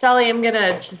 Shelley, I'm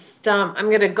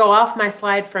gonna go off my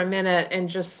slide for a minute and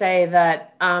just say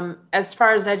that as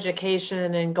far as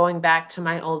education and going back to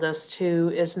my oldest, who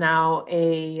is now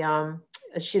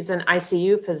she's an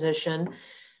ICU physician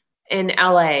in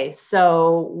LA.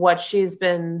 So what she's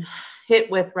been hit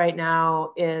with right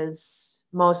now is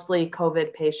mostly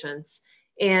COVID patients.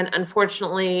 And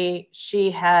unfortunately,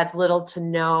 she had little to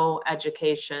no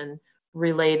education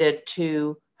related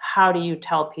to how do you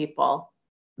tell people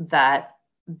that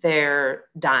they're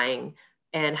dying,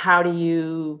 and how do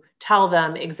you tell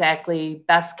them exactly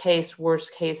best case,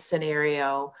 worst case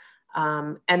scenario.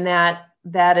 And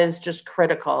that is just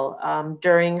critical.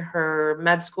 During her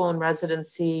med school and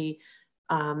residency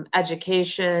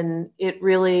education, it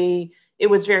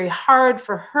was very hard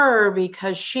for her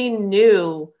because she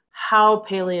knew how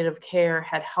palliative care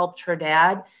had helped her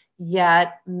dad,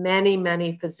 yet many,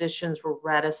 many physicians were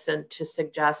reticent to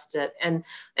suggest it. And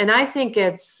I think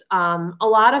it's a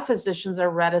lot of physicians are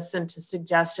reticent to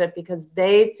suggest it because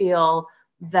they feel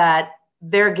that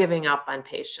they're giving up on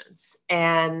patients,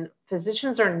 and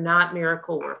physicians are not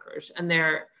miracle workers. And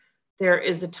there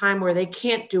is a time where they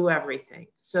can't do everything.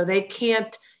 So they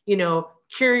can't,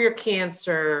 cure your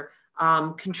cancer,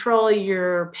 control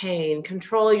your pain,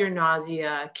 control your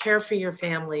nausea, care for your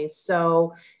family.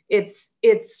 So it's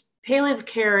palliative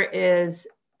care is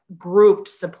group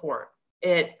support.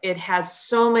 It has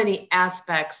so many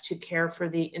aspects to care for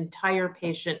the entire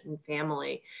patient and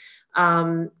family.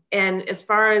 And as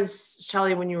far as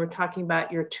Shelley, when you were talking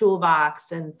about your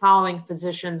toolbox and following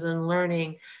physicians and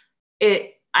learning,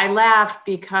 I laughed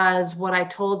because what I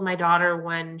told my daughter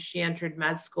when she entered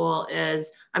med school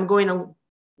is, I'm going to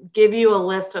give you a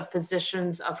list of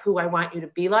physicians of who I want you to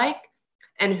be like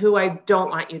and who I don't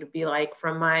want you to be like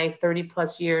from my 30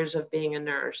 plus years of being a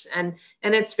nurse. And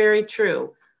it's very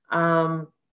true. And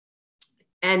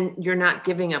you're not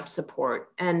giving up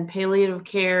support. And palliative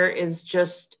care is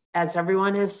just, as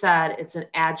everyone has said, it's an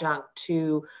adjunct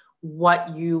to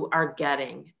what you are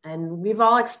getting. And we've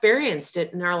all experienced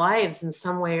it in our lives in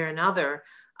some way or another.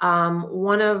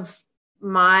 One of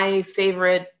my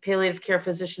favorite palliative care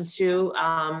physicians too,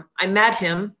 I met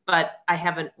him, but I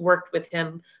haven't worked with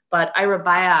him, but Ira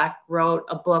Byock wrote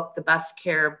a book, The Best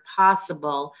Care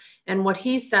Possible. And what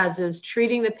he says is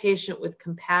treating the patient with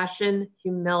compassion,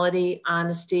 humility,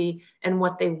 honesty, and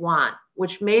what they want,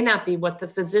 which may not be what the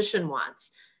physician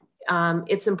wants.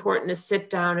 It's important to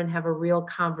sit down and have a real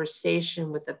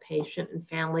conversation with the patient and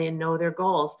family and know their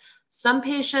goals. Some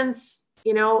patients,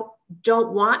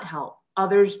 don't want help.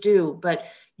 Others do, but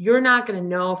you're not going to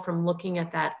know from looking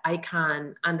at that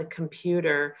icon on the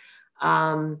computer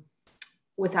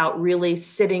without really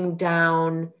sitting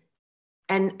down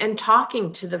and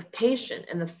talking to the patient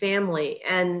and the family.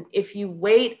 And if you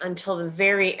wait until the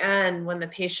very end when the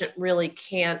patient really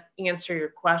can't answer your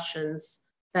questions,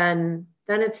 then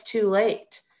it's too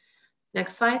late.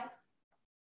 Next slide.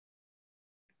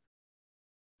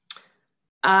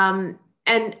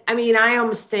 And I mean, I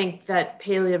almost think that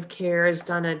palliative care has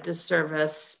done a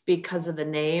disservice because of the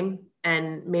name,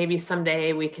 and maybe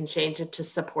someday we can change it to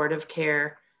supportive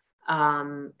care.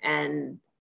 And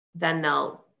then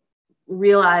they'll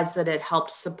realize that it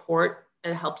helps support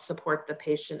the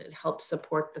patient, it helps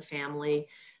support the family.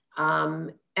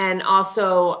 And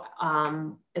also,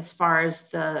 as far as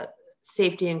the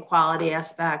safety and quality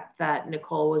aspect that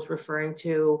Nicole was referring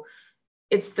to,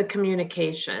 it's the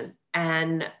communication.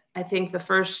 And I think the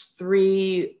first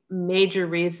three major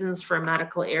reasons for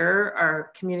medical error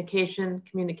are communication,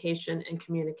 communication, and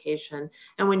communication.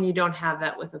 And when you don't have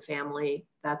that with a family,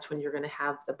 that's when you're going to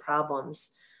have the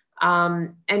problems.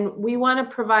 And we want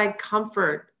to provide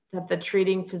comfort that the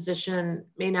treating physician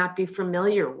may not be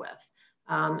familiar with.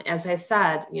 As I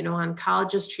said,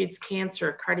 oncologist treats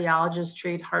cancer, cardiologists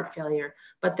treat heart failure,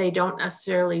 but they don't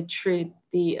necessarily treat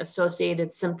the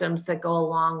associated symptoms that go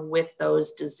along with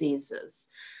those diseases.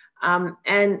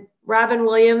 And Robin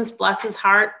Williams, bless his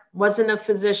heart, wasn't a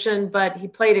physician, but he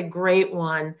played a great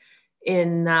one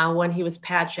in when he was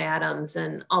Patch Adams.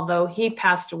 And although he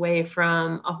passed away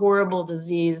from a horrible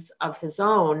disease of his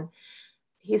own,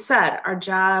 he said, our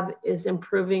job is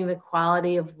improving the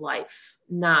quality of life,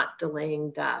 not delaying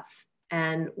death.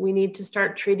 And we need to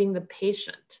start treating the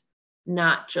patient,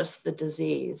 not just the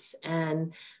disease.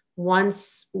 And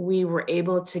once we were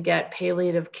able to get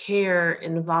palliative care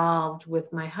involved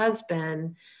with my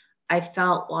husband, I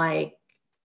felt like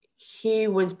he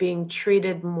was being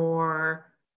treated more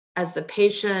as the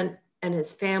patient and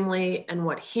his family and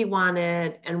what he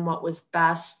wanted and what was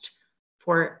best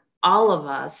for all of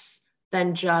us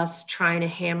than just trying to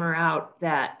hammer out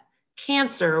that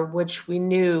cancer, which we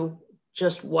knew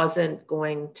just wasn't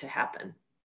going to happen.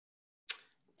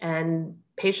 And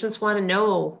patients want to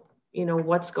know,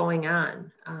 what's going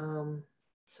on.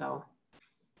 So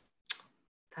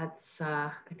that's,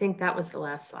 I think that was the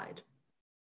last slide.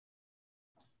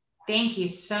 Thank you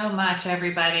so much,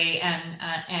 everybody.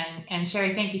 And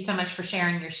Sherry, thank you so much for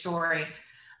sharing your story.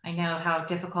 I know how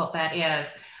difficult that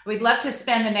is. We'd love to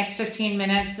spend the next 15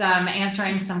 minutes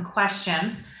answering some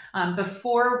questions.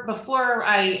 Before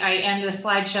I end the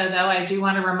slideshow, though, I do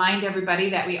want to remind everybody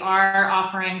that we are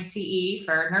offering CE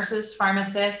for nurses,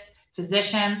 pharmacists,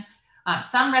 physicians,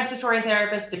 some respiratory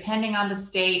therapists, depending on the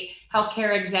state,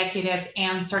 healthcare executives,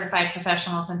 and certified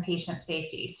professionals in patient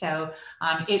safety. So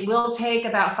it will take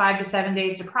about 5 to 7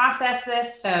 days to process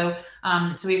this. So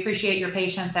we appreciate your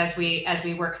patience as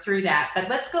we work through that. But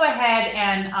let's go ahead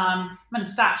and I'm going to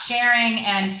stop sharing,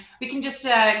 and we can just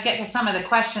get to some of the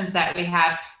questions that we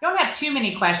have. We don't have too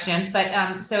many questions,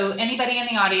 but so anybody in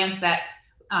the audience that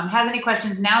has any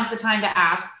questions, now's the time to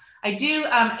ask. I do,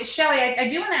 Shelley, I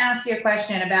do want to ask you a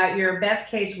question about your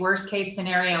best case, worst case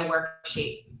scenario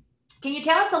worksheet. Can you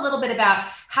tell us a little bit about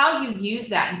how you use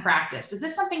that in practice? Is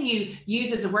this something you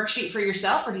use as a worksheet for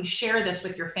yourself, or do you share this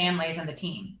with your families and the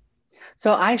team?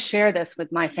 So I share this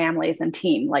with my families and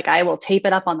team. Like, I will tape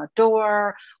it up on the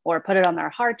door or put it on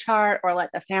their heart chart, or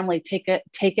let the family take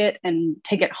it and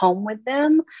take it home with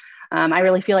them. I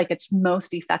really feel like it's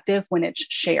most effective when it's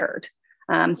shared.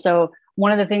 So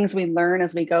one of the things we learn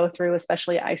as we go through,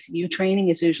 especially ICU training,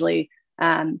 is usually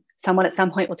someone at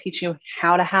some point will teach you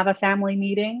how to have a family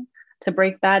meeting to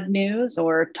break bad news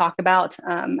or talk about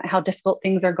how difficult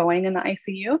things are going in the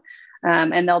ICU.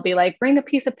 And they'll be like, bring a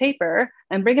piece of paper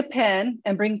and bring a pen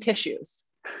and bring tissues.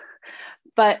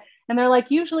 And they're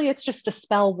like, usually it's just to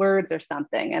spell words or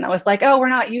something. And I was like, oh, we're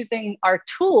not using our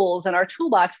tools and our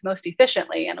toolbox most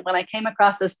efficiently. And when I came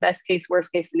across this best case,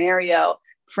 worst case scenario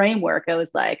framework, I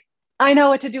was like, I know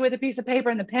what to do with a piece of paper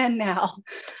and the pen now.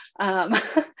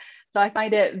 So I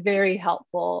find it very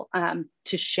helpful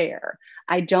to share.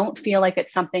 I don't feel like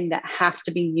it's something that has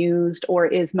to be used or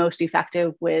is most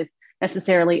effective with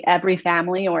necessarily every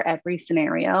family or every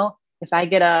scenario. If I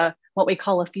get what we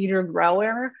call a feeder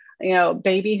grower,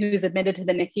 baby who's admitted to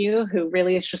the NICU, who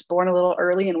really is just born a little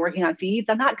early and working on feeds,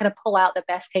 I'm not going to pull out the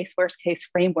best case, worst case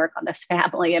framework on this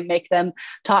family and make them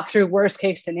talk through worst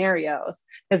case scenarios,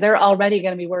 because they're already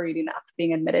going to be worried enough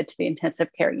being admitted to the intensive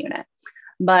care unit.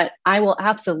 But I will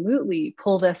absolutely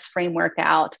pull this framework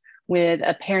out with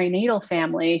a perinatal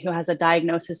family who has a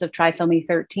diagnosis of trisomy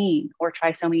 13 or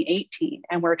trisomy 18.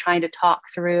 And we're trying to talk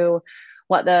through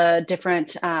what the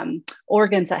different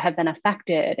organs that have been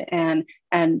affected and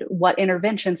what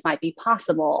interventions might be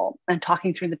possible, and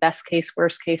talking through the best case,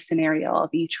 worst case scenario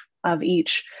of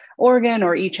each organ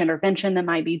or each intervention that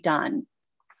might be done.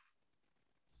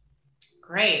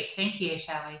 Great, thank you,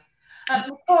 Shelley.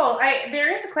 Nicole,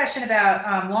 there is a question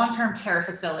about long-term care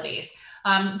facilities.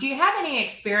 Do you have any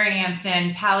experience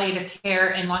in palliative care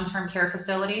in long-term care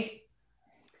facilities?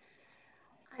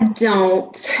 I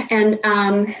don't, and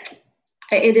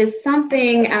it is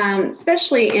something,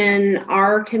 especially in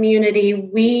our community,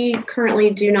 we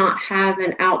currently do not have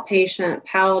an outpatient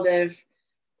palliative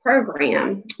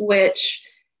program, which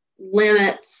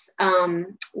limits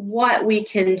what we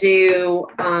can do.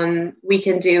 We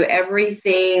can do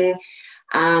everything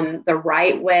the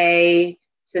right way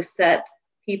to set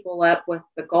people up with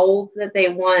the goals that they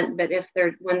want, but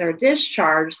when they're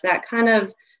discharged, that kind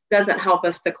of doesn't help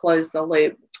us to close the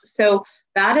loop. So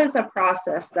that is a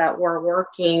process that we're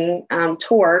working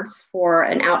towards for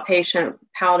an outpatient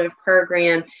palliative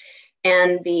program.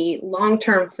 And the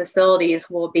long-term facilities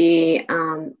will be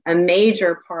a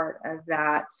major part of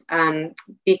that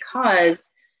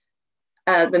because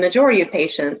the majority of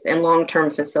patients in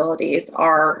long-term facilities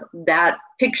are that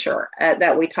picture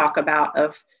that we talk about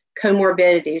of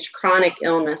comorbidities, chronic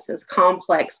illnesses,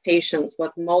 complex patients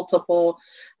with multiple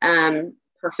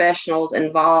professionals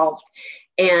involved.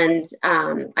 And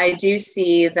I do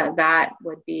see that that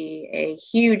would be a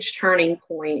huge turning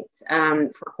point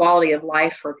for quality of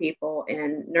life for people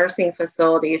in nursing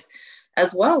facilities,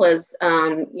 as well as,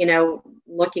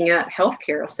 looking at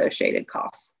healthcare associated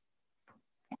costs.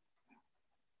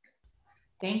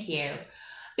 Thank you.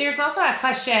 There's also a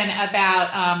question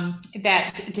about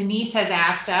that Denise has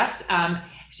asked us.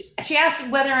 She asked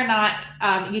whether or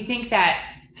not you think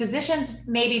that physicians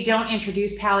maybe don't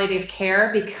introduce palliative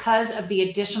care because of the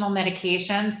additional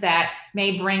medications that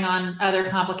may bring on other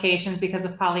complications because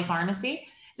of polypharmacy.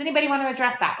 Does anybody want to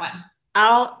address that one?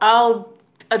 I'll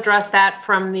address that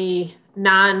from the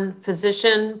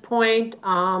non-physician point.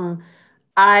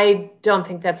 I don't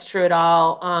think that's true at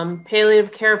all.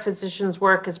 Palliative care physicians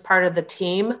work as part of the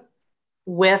team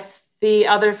with the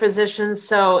other physicians.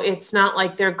 So it's not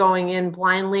like they're going in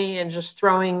blindly and just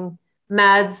throwing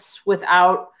meds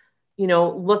without,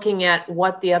 looking at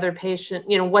what the other patient,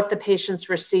 what the patient's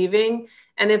receiving.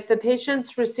 And if the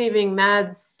patient's receiving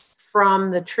meds from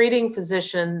the treating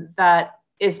physician that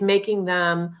is making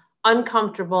them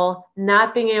uncomfortable,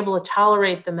 not being able to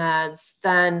tolerate the meds,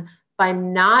 then by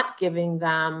not giving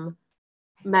them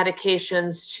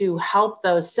medications to help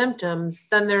those symptoms,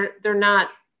 then they're not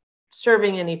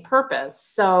serving any purpose.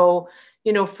 So,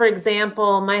 for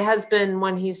example, my husband,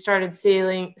 when he started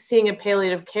seeing a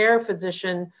palliative care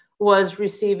physician, was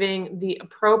receiving the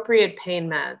appropriate pain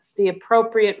meds, the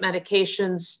appropriate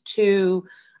medications to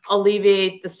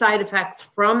alleviate the side effects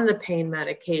from the pain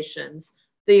medications,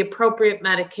 the appropriate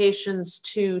medications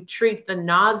to treat the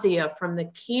nausea from the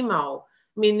chemo.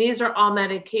 I mean, these are all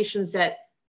medications that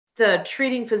the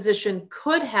treating physician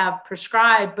could have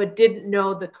prescribed, but didn't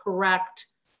know the correct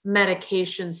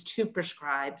medications to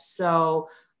prescribe. So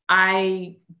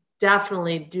I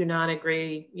definitely do not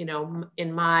agree,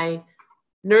 in my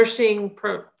nursing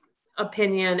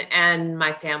opinion and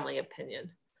my family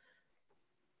opinion.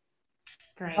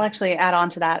 Great. I'll actually add on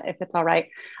to that if it's all right.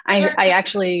 Sure. I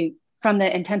actually, from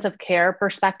the intensive care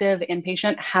perspective,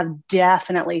 inpatient, have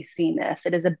definitely seen this.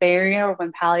 It is a barrier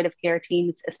when palliative care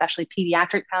teams, especially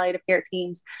pediatric palliative care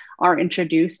teams, are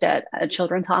introduced at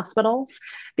children's hospitals,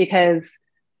 because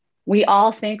we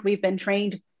all think we've been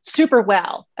trained super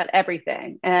well at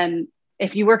everything. And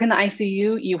if you work in the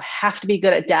ICU, you have to be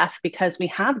good at death, because we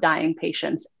have dying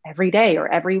patients every day or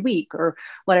every week or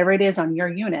whatever it is on your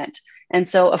unit. And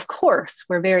so, of course,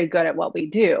 we're very good at what we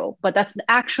do, but that's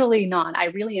actually not. I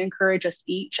really encourage us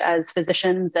each as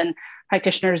physicians and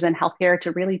practitioners in healthcare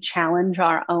to really challenge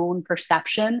our own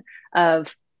perception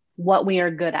of what we are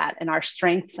good at and our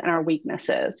strengths and our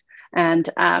weaknesses. And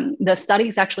the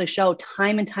studies actually show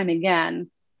time and time again,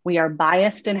 we are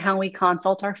biased in how we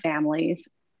consult our families.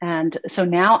 And so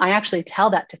now I actually tell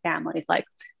that to families, like,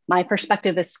 my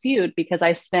perspective is skewed because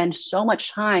I spend so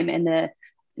much time in the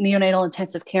neonatal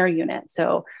intensive care unit.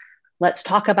 So let's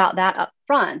talk about that up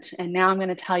front. And now I'm going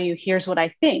to tell you, here's what I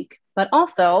think. But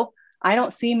also, I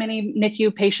don't see many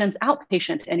NICU patients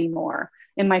outpatient anymore.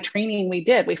 In my training,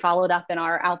 we followed up in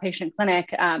our outpatient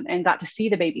clinic and got to see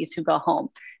the babies who go home.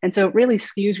 And so it really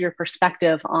skews your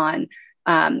perspective on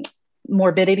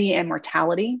morbidity and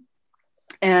mortality.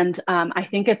 And I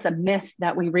think it's a myth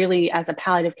that we really, as a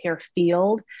palliative care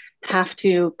field, have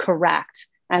to correct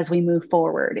as we move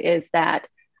forward, is that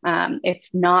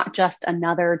it's not just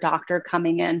another doctor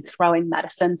coming in throwing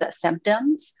medicines at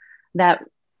symptoms, that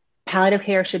palliative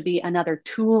care should be another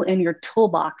tool in your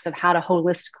toolbox of how to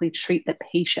holistically treat the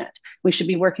patient. We should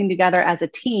be working together as a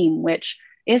team, which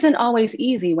isn't always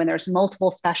easy when there's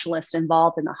multiple specialists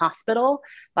involved in the hospital.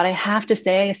 But I have to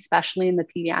say, especially in the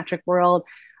pediatric world,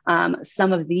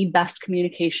 some of the best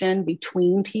communication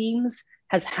between teams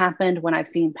has happened when I've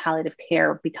seen palliative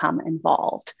care become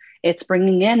involved. It's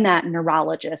bringing in that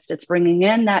neurologist, it's bringing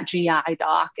in that GI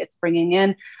doc, it's bringing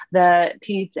in the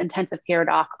peds intensive care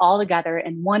doc all together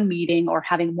in one meeting, or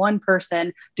having one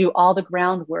person do all the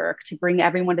groundwork to bring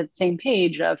everyone to the same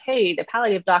page of, hey, the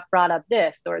palliative doc brought up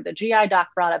this, or the GI doc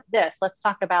brought up this. Let's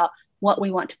talk about what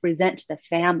we want to present to the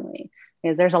family.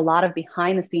 Because there's a lot of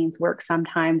behind the scenes work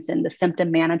sometimes in the symptom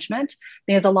management,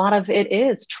 because a lot of it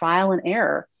is trial and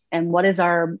error. And what is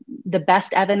the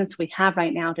best evidence we have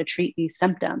right now to treat these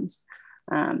symptoms?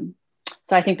 So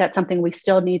I think that's something we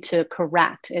still need to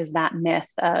correct, is that myth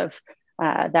of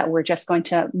that we're just going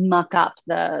to muck up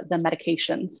the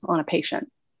medications on a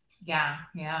patient. Yeah,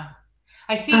 yeah.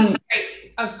 I see. Sorry.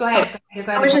 Oh, go ahead. Go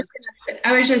ahead.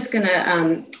 I was just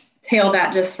gonna tail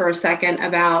that just for a second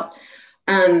about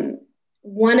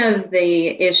one of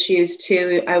the issues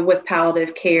too with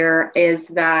palliative care is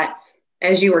that,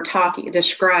 as you were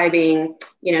describing,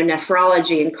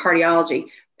 nephrology and cardiology,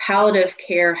 palliative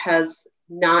care has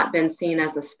not been seen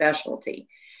as a specialty.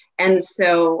 And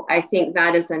so I think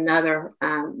that is another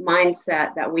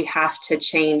mindset that we have to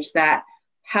change, that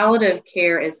palliative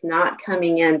care is not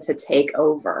coming in to take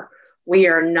over.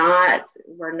 We're not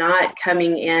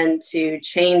coming in to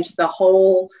change the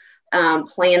whole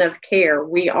plan of care.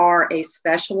 We are a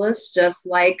specialist, just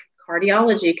like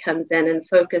cardiology comes in and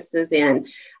focuses in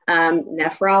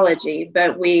nephrology.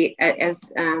 But we,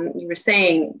 as you were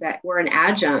saying, that we're an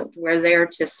adjunct. We're there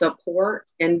to support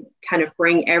and kind of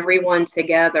bring everyone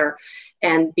together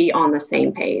and be on the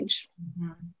same page.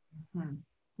 Mm-hmm. Mm-hmm.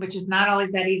 Which is not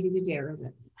always that easy to do, is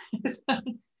it?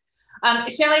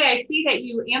 Shelley, I see that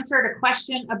you answered a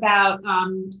question about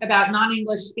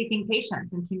non-English speaking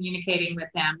patients and communicating with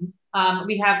them.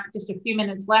 We have just a few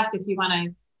minutes left if you want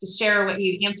to just share what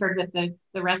you answered with the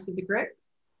rest of the group.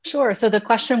 Sure. So the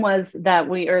question was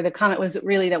the comment was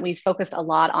really that we focused a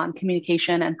lot on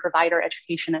communication and provider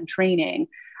education and training,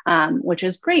 which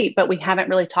is great, but we haven't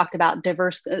really talked about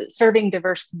serving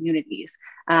diverse communities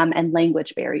and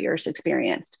language barriers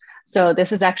experienced. So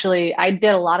this is actually, I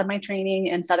did a lot of my training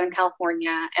in Southern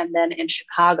California and then in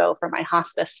Chicago for my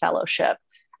hospice fellowship.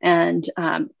 And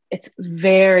it's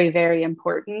very, very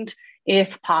important,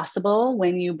 if possible,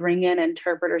 when you bring in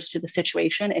interpreters to the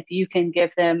situation, if you can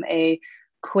give them a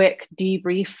quick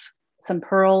debrief, some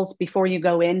pearls before you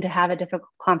go in to have a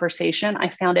difficult conversation. I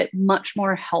found it much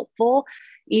more helpful,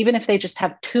 even if they just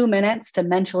have 2 minutes to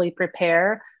mentally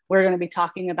prepare. We're going to be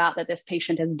talking about that this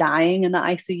patient is dying in the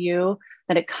ICU,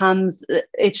 that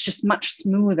it's just much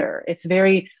smoother. It's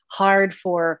very hard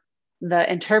for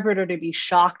the interpreter to be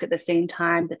shocked at the same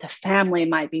time that the family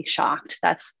might be shocked.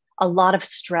 That's a lot of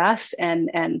stress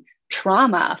and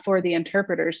trauma for the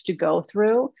interpreters to go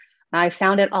through. I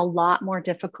found it a lot more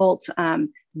difficult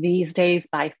these days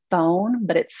by phone,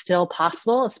 but it's still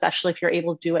possible, especially if you're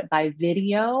able to do it by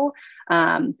video.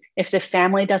 If the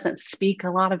family doesn't speak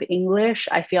a lot of English,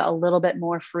 I feel a little bit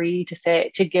more free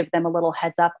to give them a little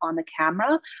heads up on the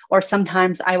camera, or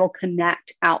sometimes I will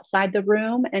connect outside the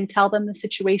room and tell them the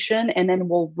situation, and then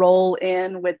we'll roll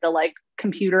in with the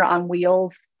computer on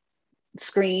wheels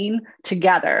screen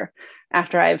together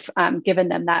after I've given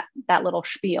them that little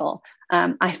spiel.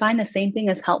 I find the same thing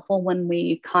is helpful when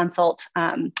we consult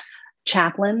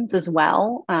chaplains as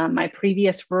well. My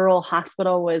previous rural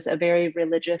hospital was a very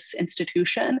religious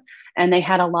institution, and they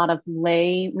had a lot of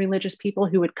lay religious people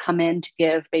who would come in to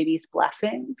give babies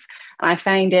blessings. And I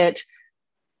find it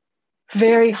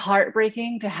very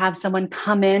heartbreaking to have someone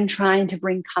come in trying to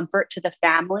bring comfort to the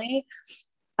family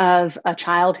of a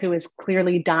child who is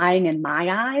clearly dying in my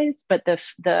eyes, but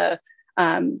the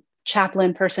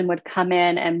chaplain person would come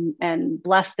in and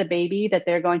bless the baby that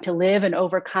they're going to live and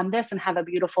overcome this and have a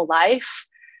beautiful life.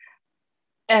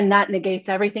 And that negates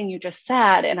everything you just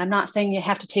said. And I'm not saying you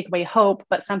have to take away hope,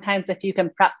 but sometimes if you can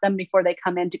prep them before they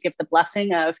come in to give the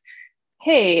blessing of,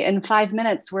 hey, in 5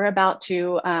 minutes, we're about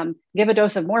to give a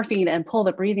dose of morphine and pull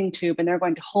the breathing tube, and they're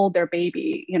going to hold their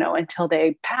baby, until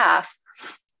they pass.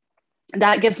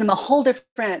 That gives them a whole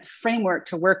different framework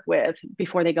to work with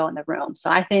before they go in the room. So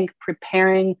I think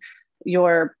preparing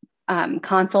your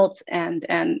consults and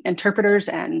interpreters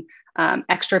and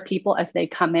extra people as they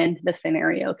come into the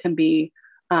scenario can be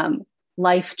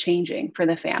life-changing for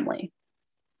the family.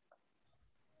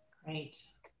 Great.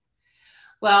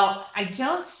 Well, I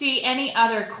don't see any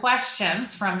other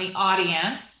questions from the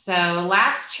audience. So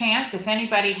last chance, if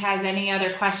anybody has any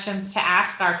other questions to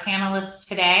ask our panelists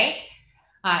today.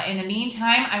 In the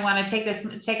meantime, I want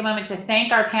to take a moment to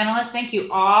thank our panelists. Thank you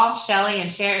all, Shelley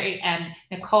and Sherry and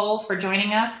Nicole, for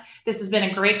joining us. This has been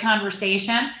a great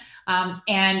conversation.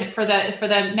 And for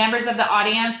the members of the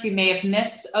audience who may have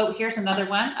missed, oh, here's another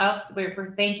one. Oh,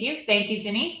 thank you,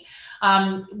 Denise.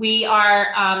 We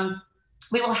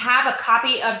will have a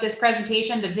copy of this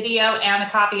presentation, the video, and a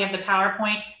copy of the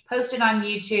PowerPoint posted on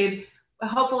YouTube,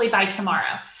 hopefully by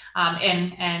tomorrow.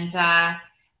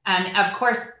 And of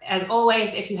course, as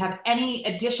always, if you have any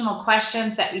additional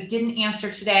questions that we didn't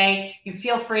answer today, you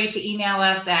feel free to email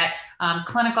us at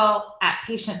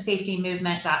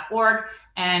clinical@patientsafetymovement.org,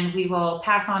 and we will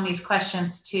pass on these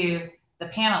questions to the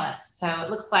panelists. So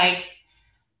it looks like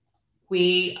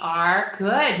we are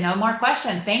good. No more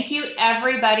questions. Thank you,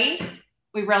 everybody.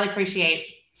 We really appreciate it.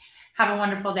 Have a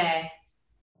wonderful day.